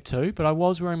match that too. But I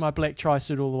was wearing my black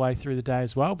tri-suit all the way through the day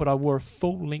as well, but I wore a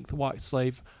full-length white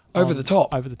sleeve. Over the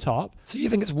top? Over the top. So you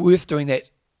think it's worth doing that,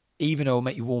 even though it'll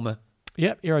make you warmer?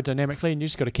 Yep, aerodynamically, and you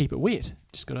just got to keep it wet.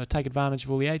 Just got to take advantage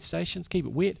of all the aid stations, keep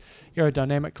it wet,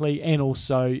 aerodynamically, and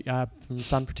also from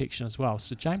sun protection as well.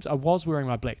 So, James, I was wearing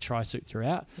my black tri-suit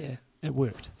throughout. Yeah. It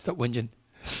worked. Stop whinging.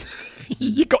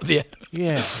 You got there.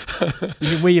 Yeah. You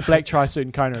can wear your black tri-suit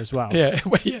in Kona as well. Yeah,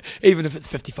 even if it's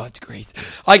 55 degrees.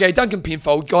 Okay, Duncan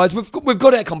Penfold, guys, we've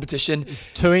got our competition.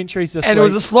 2 entries this week. And it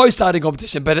was a slow starting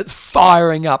competition, but it's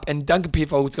firing up. And Duncan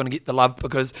Penfold's going to get the love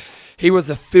because he was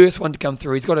the first one to come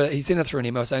through. He sent us through an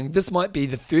email saying this might be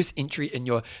the first entry in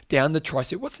your Down the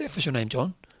Tri-Suit. What's the official name,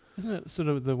 John? Isn't it sort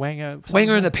of the Wanger?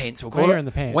 Wanger in the Pants, we'll call it. Wanger in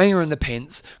the Pants. Wanger in the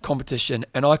Pants competition.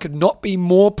 And I could not be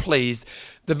more pleased.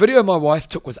 The video my wife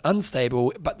took was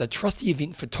unstable, but the trusty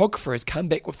event photographer has come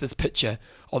back with this picture.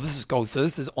 Oh, this is gold. So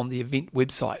this is on the event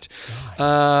website.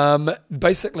 Nice.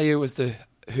 Basically, it was the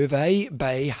Hervey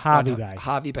Bay. Harvey Bay.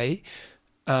 Harvey Bay.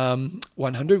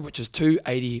 100, which is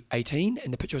 2:80.18,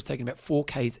 and the picture was taken about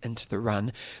 4Ks into the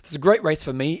run. This is a great race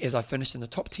for me as I finished in the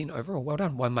top 10 overall. Well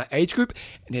done. Won my age group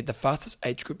and had the fastest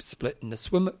age group split in the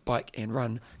swim, bike and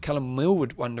run. Callum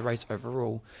Millwood won the race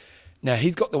overall. Now,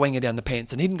 he's got the winger down the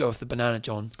pants, and he didn't go with the banana,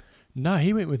 John. No,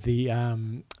 he went with the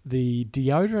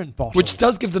deodorant bottle. Which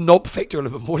does give the knob factor a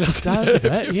little bit more, doesn't it?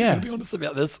 Does it? Yeah. To be honest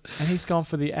about this. And he's gone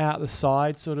for the out the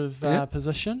side sort of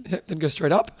position. Yeah, didn't go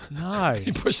straight up. No.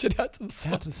 He pushed it out to the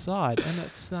side. Out to the side.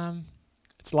 And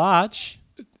it's large.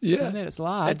 Yeah. Isn't it? It's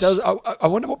large. It does. I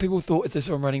wonder what people thought as they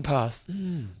saw him running past.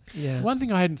 Yeah. One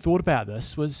thing I hadn't thought about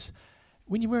this was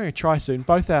when you're wearing a tri-suit, and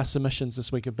both our submissions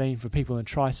this week have been for people in a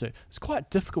tri-suit, it's quite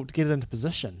difficult to get it into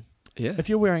position. Yeah. If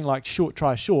you're wearing like short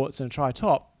tri-shorts and a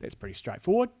tri-top, that's pretty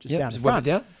straightforward. Just down the just whip front. it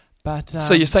down. But,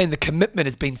 so you're saying the commitment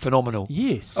has been phenomenal?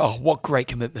 Yes. Oh, what great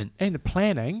commitment. And the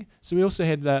planning. So we also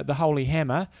had the Holy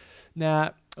Hammer.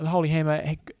 Now, the Holy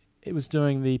Hammer, it was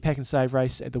doing the Pack and Save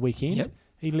race at the weekend. Yep.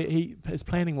 His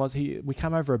planning was we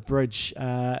come over a bridge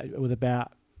with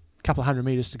about a couple of 100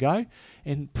 metres to go.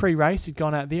 And pre-race, he'd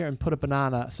gone out there and put a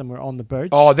banana somewhere on the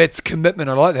bridge. Oh, that's commitment.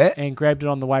 I like that. And grabbed it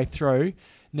on the way through.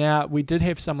 Now, we did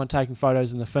have someone taking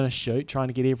photos in the finish shoot, trying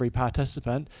to get every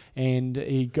participant, and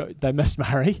they missed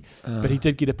Murray, but he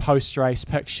did get a post-race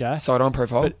picture. Side-on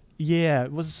profile. But yeah,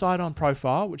 it was a side-on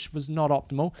profile, which was not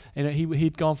optimal, and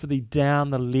he'd gone for the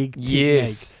down-the-leg technique,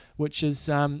 Yes. which is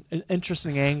an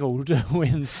interesting angle to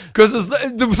win. Because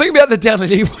the thing about the down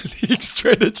leg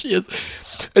strategy is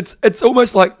it's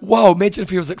almost like, wow, imagine if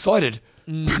he was excited.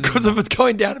 Because if it's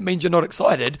going down, it means you're not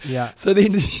excited. Yeah. So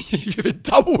then you've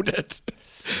doubled it.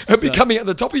 It'll be coming at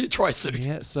the top of your tri-suit.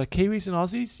 Yeah, so Kiwis and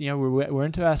Aussies, we're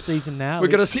into our season now. We're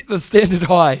going to set the standard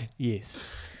high.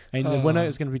 Yes. And the winner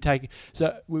is going to be taken.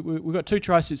 So we've got 2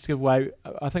 tri-suits to give away.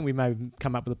 I think we may have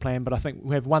come up with a plan, but I think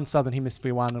we have one Southern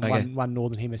Hemisphere one and one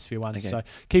Northern Hemisphere one. Okay. So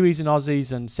Kiwis and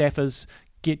Aussies and Saffers,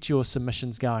 get your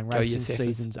submissions going. Racing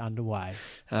season's underway.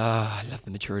 I love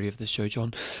the maturity of this show,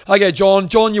 John. Okay, John,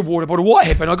 your water bottle. What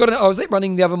happened? I was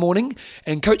running the other morning,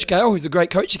 and Coach Gail, who's a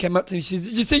great coach, she came up to me. She says,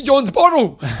 "Did you see John's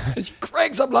bottle?" And she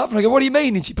cracks up laughing. I go, "What do you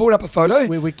mean?" And she pulled up a photo.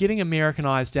 We're getting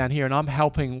Americanized down here, and I'm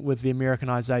helping with the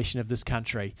Americanization of this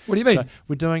country. What do you mean? So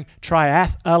we're doing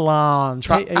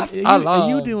triathlon. Are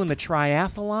you doing the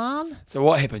triathlon? So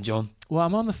what happened, John? Well,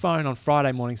 I'm on the phone on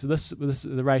Friday morning, so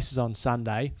the race is on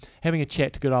Sunday, having a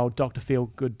chat to good old Dr.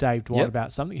 Feelgood Dave Dwight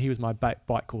about something. He was my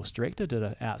bike course director, did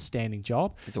an outstanding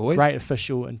job. As always. Great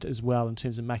official as well in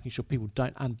terms of making sure people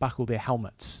don't unbuckle their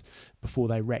helmets before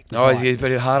they wreck the bike. He's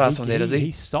pretty hard ass on that, is he?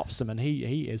 He stops them, and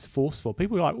he is forceful.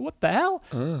 People are like, what the hell?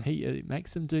 He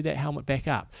makes them do that helmet back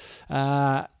up.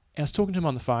 I was talking to him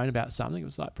on the phone about something. It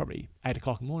was like probably 8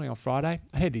 o'clock in the morning on Friday.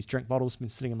 I had these drink bottles, been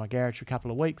sitting in my garage for a couple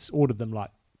of weeks, ordered them like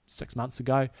 6 months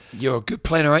ago. You're a good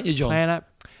planner, aren't you, John? Planner.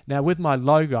 Now, with my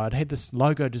logo, I'd had this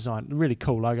logo design, really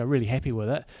cool logo, really happy with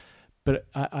it. But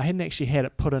I hadn't actually had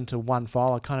it put into one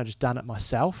file. I kind of just done it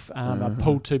myself. I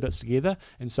pulled 2 bits together.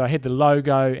 And so I had the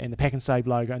logo and the Pack and Save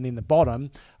logo. And then the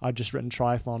bottom, I'd just written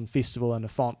Triathlon Festival in a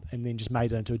font and then just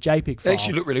made it into a JPEG file. They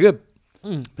actually look really good.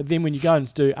 But then when you go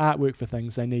and do artwork for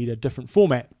things, they need a different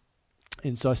format.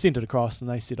 And so I sent it across, and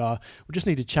they said, we just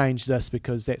need to change this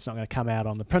because that's not going to come out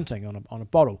on the printing on a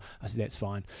bottle. I said, that's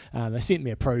fine. They sent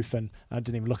me a proof, and I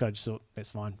didn't even look at it. I just thought,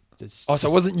 that's fine. So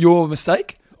it wasn't your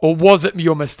mistake? Or was it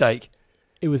your mistake?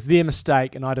 It was their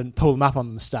mistake, and I didn't pull them up on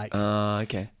the mistake.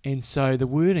 Okay. And so the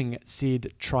wording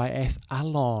said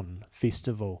Triathlon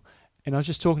Festival. And I was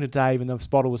just talking to Dave, and this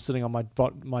bottle was sitting on my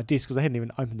desk because I hadn't even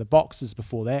opened the boxes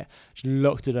before that. She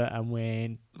looked at it and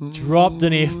went, dropped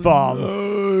an F-bomb.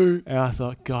 No. And I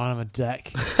thought, God, I'm a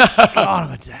dick. So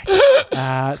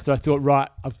I thought, right,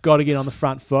 I've got to get on the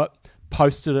front foot.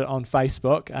 Posted it on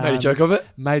Facebook. Made a joke of it?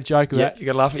 Made a joke of it. You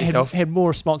got to laugh at yourself. Had more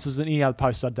responses than any other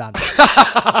post I'd done.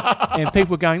 And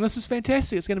people were going, this is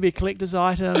fantastic. It's going to be a collector's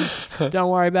item. Don't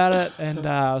worry about it. And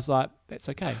I was like, that's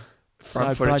okay.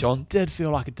 Front footed, John. I did feel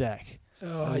like a dick.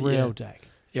 A real dick.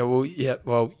 Well,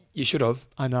 you should have.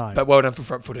 I know. But well done for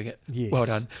front footing it. Yes. Well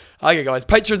done. Okay, guys.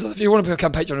 Patrons, if you want to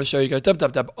become patron of the show, you go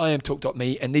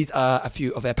www.iamtalk.me, and these are a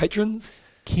few of our patrons.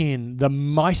 Ken, the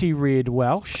mighty Red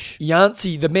Welsh.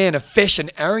 Yancey, the man of fashion,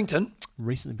 Arrington.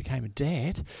 Recently became a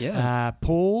dad. Yeah.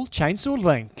 Paul, Chainsaw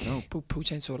Link. Oh, Paul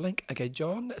Chainsaw Link. Okay,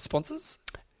 John, sponsors.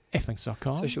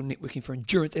 Athlinks.com. Social networking for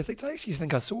endurance athletes. I actually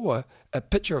think I saw a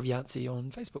picture of Yancey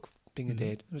on Facebook being a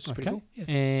dad, which is pretty cool. Yeah.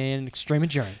 And Extreme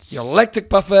Endurance. Your lactic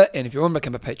buffer. And if you want to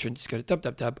become a patron, just go to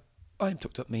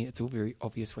www.iamtalk.me. It's all very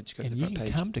obvious once you go to the front page. And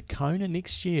you can come to Kona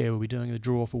next year. We'll be doing the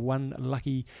draw for one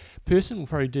lucky person. We'll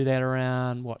probably do that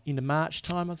around, end of March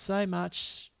time, I'd say.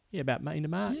 March, about end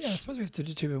of March. Yeah, I suppose we have to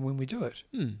determine when we do it.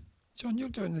 John, you're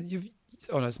doing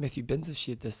oh no, it's Matthew Binns has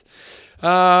shared this.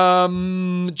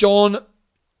 John,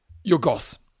 your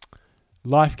goss.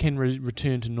 Life can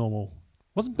return to normal.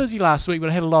 Wasn't busy last week, but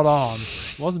I had a lot on.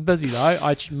 Wasn't busy though.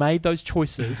 I made those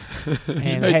choices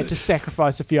and I had to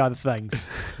sacrifice a few other things.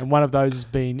 And one of those has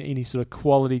been any sort of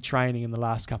quality training in the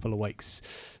last couple of weeks.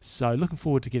 So looking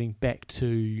forward to getting back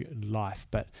to life.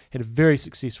 But had a very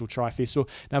successful Tri Festival.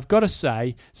 Now I've got to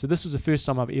say, so this was the first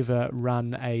time I've ever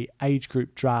run a age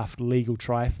group draft legal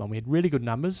triathlon. We had really good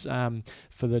numbers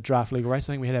for the draft legal race.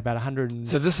 I think we had about 100.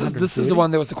 So this is the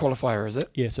one that was the qualifier, is it?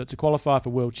 Yeah, so it's a qualifier for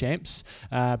World Champs.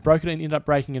 Broke it in, ended up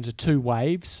breaking into 2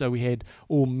 waves. So we had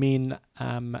all men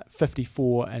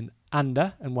 54 and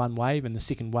under in one wave, and the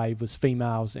second wave was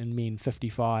females and men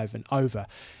 55 and over.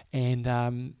 And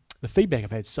the feedback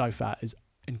I've had so far is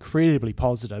incredibly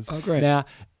positive. Oh, great. Now,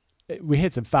 we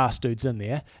had some fast dudes in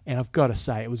there, and I've got to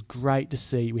say, it was great to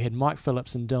see. We had Mike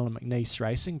Phillips and Dylan McNeese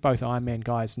racing, both Ironman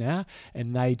guys now,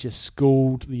 and they just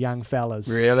schooled the young fellas.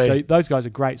 Really? So those guys are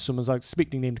great swimmers. I was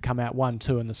expecting them to come out 1,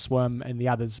 2 in the swim, and the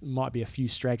others might be a few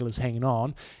stragglers hanging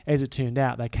on. As it turned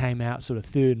out, they came out sort of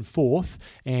 3rd and 4th,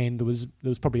 and there was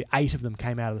probably 8 of them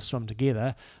came out of the swim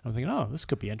together. I'm thinking, oh, this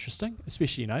could be interesting,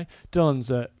 especially,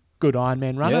 Dylan's a good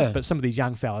Ironman runner, but some of these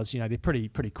young fellas, they're pretty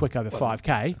quick over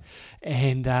 5K,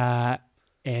 and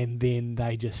then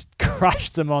they just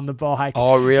crushed them on the bike.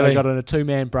 Oh, really? They got in a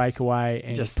 2-man breakaway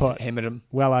and just put hammered them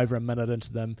well over a minute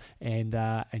into them, and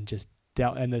just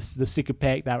dealt. And the second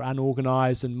pack, they were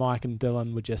unorganised, and Mike and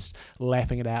Dylan were just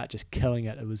lapping it out, just killing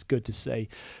it. It was good to see.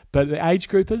 But the age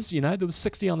groupers, there was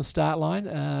 60 on the start line,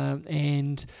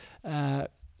 and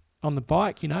on the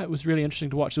bike, it was really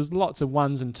interesting to watch. There was lots of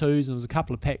 1s and 2s, and there was a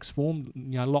couple of packs formed,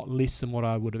 a lot less than what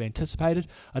I would have anticipated.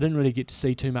 I didn't really get to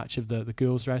see too much of the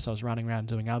girls' race. I was running around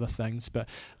doing other things, but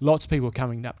lots of people were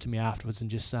coming up to me afterwards and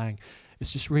just saying,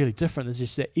 it's just really different. There's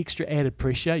just that extra added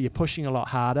pressure. You're pushing a lot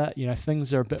harder.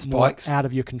 Things are a bit Spikes. more out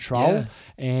of your control,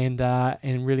 and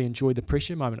really enjoyed the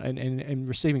pressure moment. And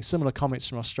receiving similar comments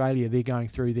from Australia. They're going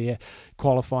through their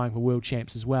qualifying for World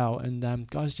Champs as well, and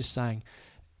guys just saying,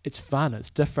 it's fun,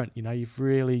 it's different, you're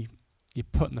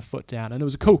putting the foot down. And it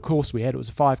was a cool course we had. It was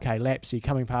a 5K lap, so you're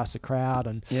coming past the crowd,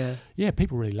 and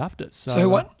people really loved it. So who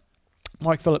won?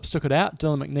 Mike Phillips took it out.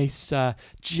 Dylan McNeese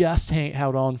just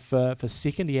held on for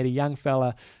second. He had a young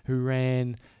fella who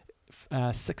ran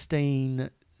 16, I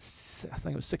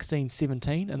think it was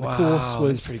 16-17, and the course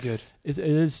was that's pretty good.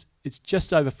 It's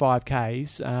just over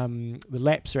 5Ks. The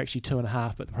laps are actually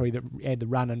 2.5, but probably add the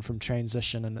run in from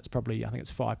transition, and it's probably, I think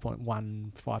it's 5.1,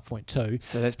 5.2.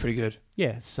 So that's pretty good.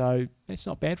 Yeah, so that's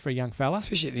not bad for a young fella.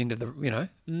 Especially at the end of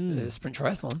the sprint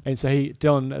triathlon. And so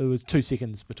Dylan, it was 2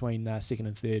 seconds between second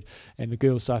and third. And the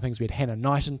girls' side of things, we had Hannah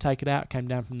Knighton take it out, came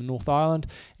down from the North Island,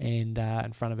 and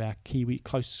in front of our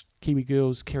close Kiwi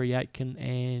girls, Kerry Aitken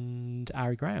and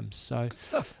Ari Graham. So good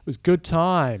stuff. It was good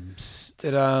times.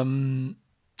 Did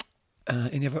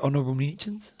any other honourable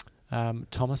mentions?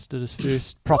 Thomas did his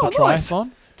first proper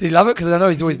triathlon. Did he love it? Because I know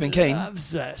he's always been keen.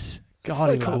 Loves it. God,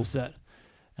 so he cool. loves it.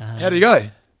 How did he go?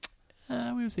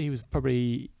 Where was he? He was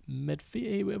probably where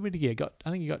did he get? I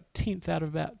think he got 10th out of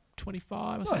about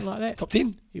 25 or something like that. Top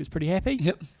 10. He was pretty happy.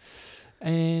 Yep.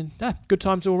 And good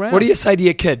times all round. What do you say to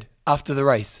your kid after the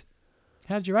race?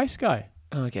 How did your race go?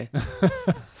 Oh, okay.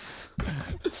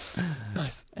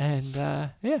 Nice. And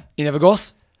You never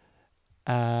goss?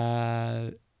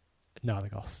 No other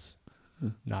goss.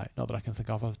 No, not that I can think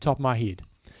of off the top of my head.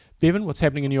 Bevan, what's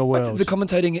happening in your world? I did the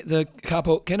commentating at the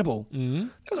Carport Cannibal. Mm-hmm.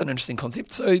 That was an interesting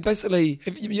concept. So basically,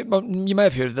 you may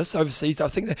have heard of this overseas. I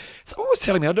think that someone was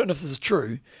telling me, I don't know if this is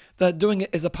true, they're doing it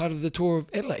as a part of the Tour of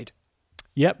Adelaide.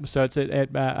 Yep, so it's at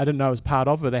I didn't know it was part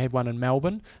of, but they have one in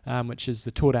Melbourne, which is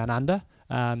the Tour Down Under.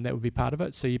 That would be part of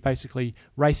it. So you basically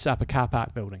race up a car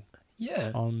park building.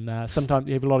 Yeah. On sometimes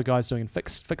you have a lot of guys doing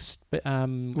fixed. Well,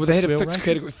 they had a fixed races.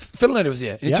 category. Phil Nader was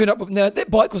there. And he turned up with, now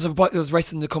that bike was a bike that was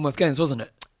racing in the Commonwealth Games, wasn't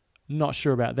it? Not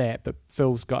sure about that, but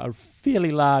Phil's got a fairly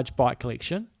large bike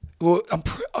collection. Well,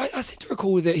 I seem to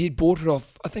recall that he'd bought it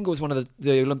off, I think it was one of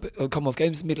the Olympic Commonwealth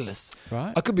Games medalists.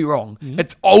 Right. I could be wrong. Mm-hmm.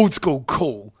 It's old school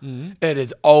cool. Mm-hmm. It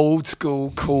is old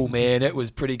school cool, man. It was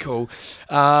pretty cool.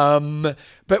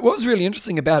 But what was really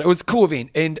interesting about it was a cool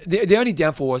event. And the only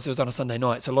downfall was it was on a Sunday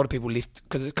night. So a lot of people left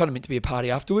because it's kind of meant to be a party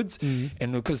afterwards. Mm-hmm.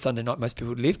 And because Sunday night, most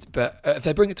people left. But if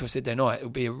they bring it to a Saturday night, it'll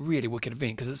be a really wicked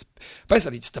event because it's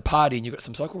basically just a party and you've got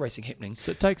some cycle racing happening.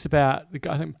 So it takes about,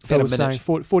 I think Phil was saying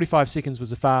 45 seconds was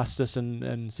the fastest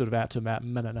and sort of out to about a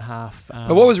minute and a half.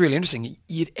 But what was really interesting,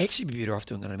 you'd actually be better off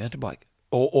doing it on a mountain bike.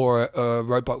 or a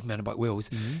road bike with mountain bike wheels.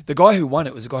 The guy who won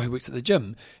it was a guy who works at the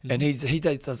gym, and he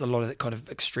does a lot of that kind of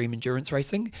extreme endurance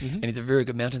racing, and he's a very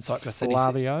good mountain cyclist. And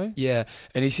Flavio. yeah,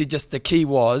 and he said just the key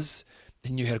was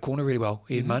he knew how to corner really well.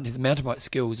 His mountain bike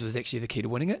skills was actually the key to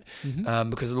winning it,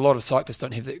 because a lot of cyclists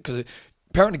don't have that. Because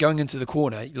apparently going into the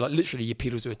corner, like literally your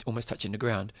pedals were almost touching the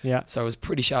ground. Yeah. So it was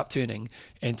pretty sharp turning,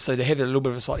 and so to have a little bit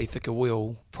of a slightly thicker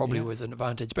wheel probably was an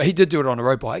advantage. But he did do it on a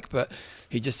road bike, but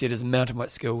he just said his mountain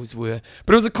bike skills were.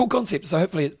 But it was a cool concept. So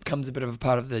hopefully it becomes a bit of a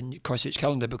part of the Christchurch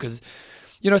calendar, because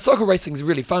cycle racing is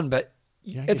really fun, but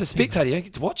as a spectator, you don't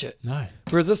get to watch it. No.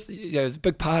 Whereas this, it was a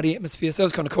big party atmosphere, so it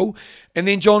was kind of cool. And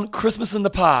then, John, Christmas in the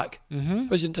park. I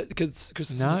suppose you didn't take the kids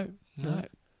Christmas No.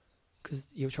 because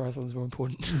your triathlons were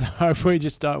important. No, we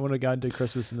just don't want to go and do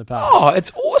Christmas in the park. Oh,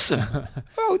 it's awesome.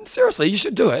 Oh, seriously, you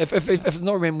should do it. If it's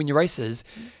not around when your races,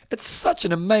 it's such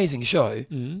an amazing show.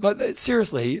 Like,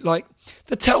 seriously, like,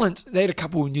 the talent, they had a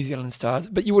couple of New Zealand stars,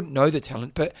 but you wouldn't know the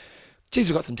talent, but geez,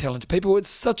 we've got some talented people. It's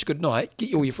such a good night.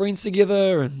 Get all your friends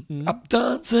together and up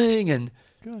dancing and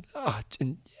Good.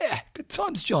 Good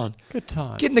times, John. Good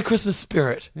times. Get in the Christmas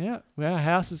spirit. Yeah, well, our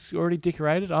house is already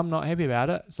decorated. I'm not happy about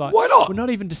it. It's like, why not? We're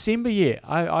not even December yet.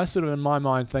 I sort of, in my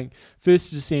mind, think 1st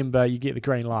of December, you get the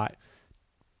green light.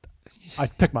 I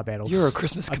pick my battles. You're a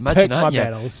Christmas curmudgeon, aren't you?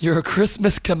 Battles. You're a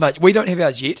Christmas curmudgeon. We don't have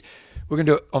ours yet. We're going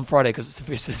to do it on Friday because it's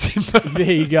the 1st of December.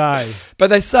 There you go.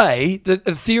 But they say that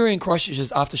the theory in Christchurch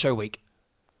is after show week.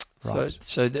 Right.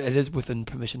 So it is within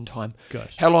permission time. Good.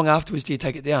 How long afterwards do you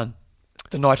take it down?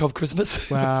 The night of Christmas?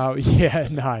 Well, yeah,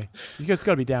 no. It's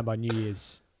got to be down by New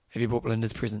Year's. Have you bought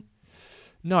Belinda's present?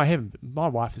 No, I haven't. My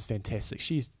wife is fantastic.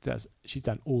 She's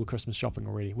done all the Christmas shopping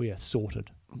already. We are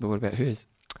sorted. But what about hers?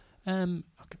 I'll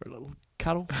give her a little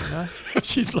cuddle, you know. If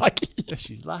she's lucky. If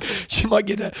she's lucky. She might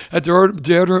get a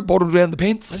deodorant bottle down the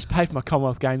pants. I just paid for my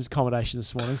Commonwealth Games accommodation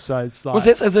this morning, so it's like...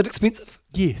 Is it expensive?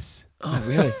 Yes. Oh,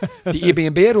 really? The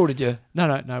Airbnb it, or did you?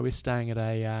 No, we're staying at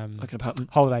a Like an apartment?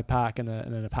 holiday park in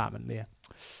an apartment there.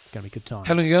 It's going to be good times.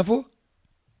 How long are you going for?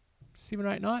 7 or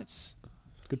 8 nights.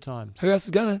 Good times. Who else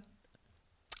is going? Are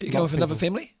you going Lots with of another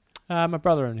people. family? My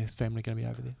brother and his family are going to be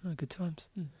over there. Oh, good times.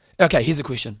 Okay, here's a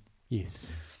question.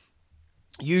 Yes.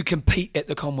 You compete at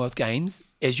the Commonwealth Games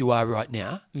as you are right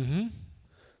now. Mm-hmm.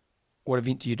 What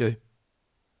event do you do?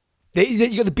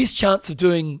 You got the best chance of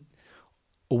doing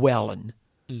well in.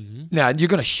 Mm-hmm. No, you're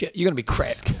gonna shit. You're gonna be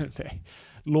crap. It's going to be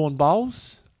lawn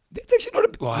bowls. That's actually not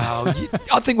a wow.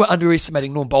 I think we're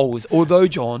underestimating lawn bowls. Although,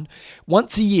 John,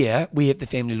 once a year we have the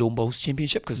family lawn bowls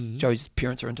championship because Joe's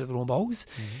parents are into the lawn bowls.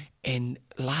 And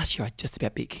last year I just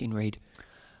about beat Ken Reid.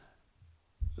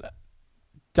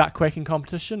 Duck quacking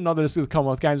competition. Not that it's the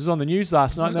Commonwealth Games. It was on the news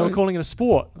last night and they were calling it a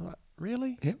sport. I'm like,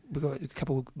 really? Yeah, we got a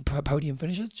couple of podium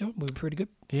finishes, John. We were pretty good.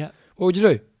 Yeah. What would you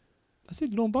do? I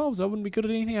said lawn bowls. I wouldn't be good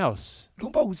at anything else.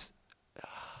 Lawn bowls.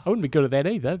 I wouldn't be good at that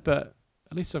either, but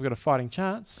at least I've got a fighting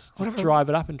chance. Whatever. Drive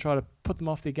it up and try to put them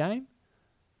off their game.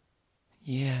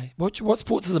 Yeah. What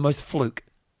sports is the most fluke?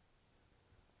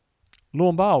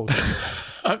 Lawn bowls.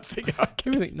 I'm thinking.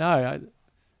 Everything. No.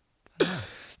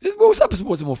 Well, some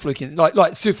sports are more fluky,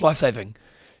 like surf lifesaving.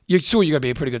 You're sure you're going to be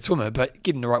a pretty good swimmer, but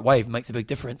getting the right wave makes a big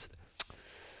difference.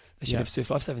 They should have surf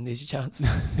lifesaving. There's your chance.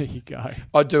 There you go.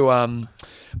 I do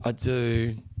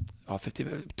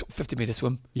 50 metre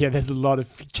swim. Yeah, there's a lot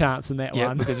of chance in that Yeah,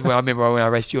 one. because I remember when I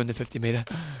raced you in the 50 metre.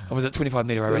 I was at 25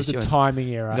 metre. I It was raced you a in. timing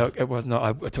error. Look, it was not.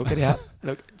 I took it out.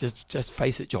 Look, just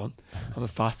face it, John. I'm a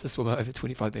faster swimmer over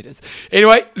 25 metres.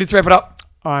 Anyway, let's wrap it up.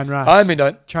 Iron Russ. I'm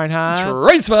Mendo. Train hard.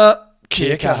 Train smart.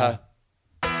 Kia kaha.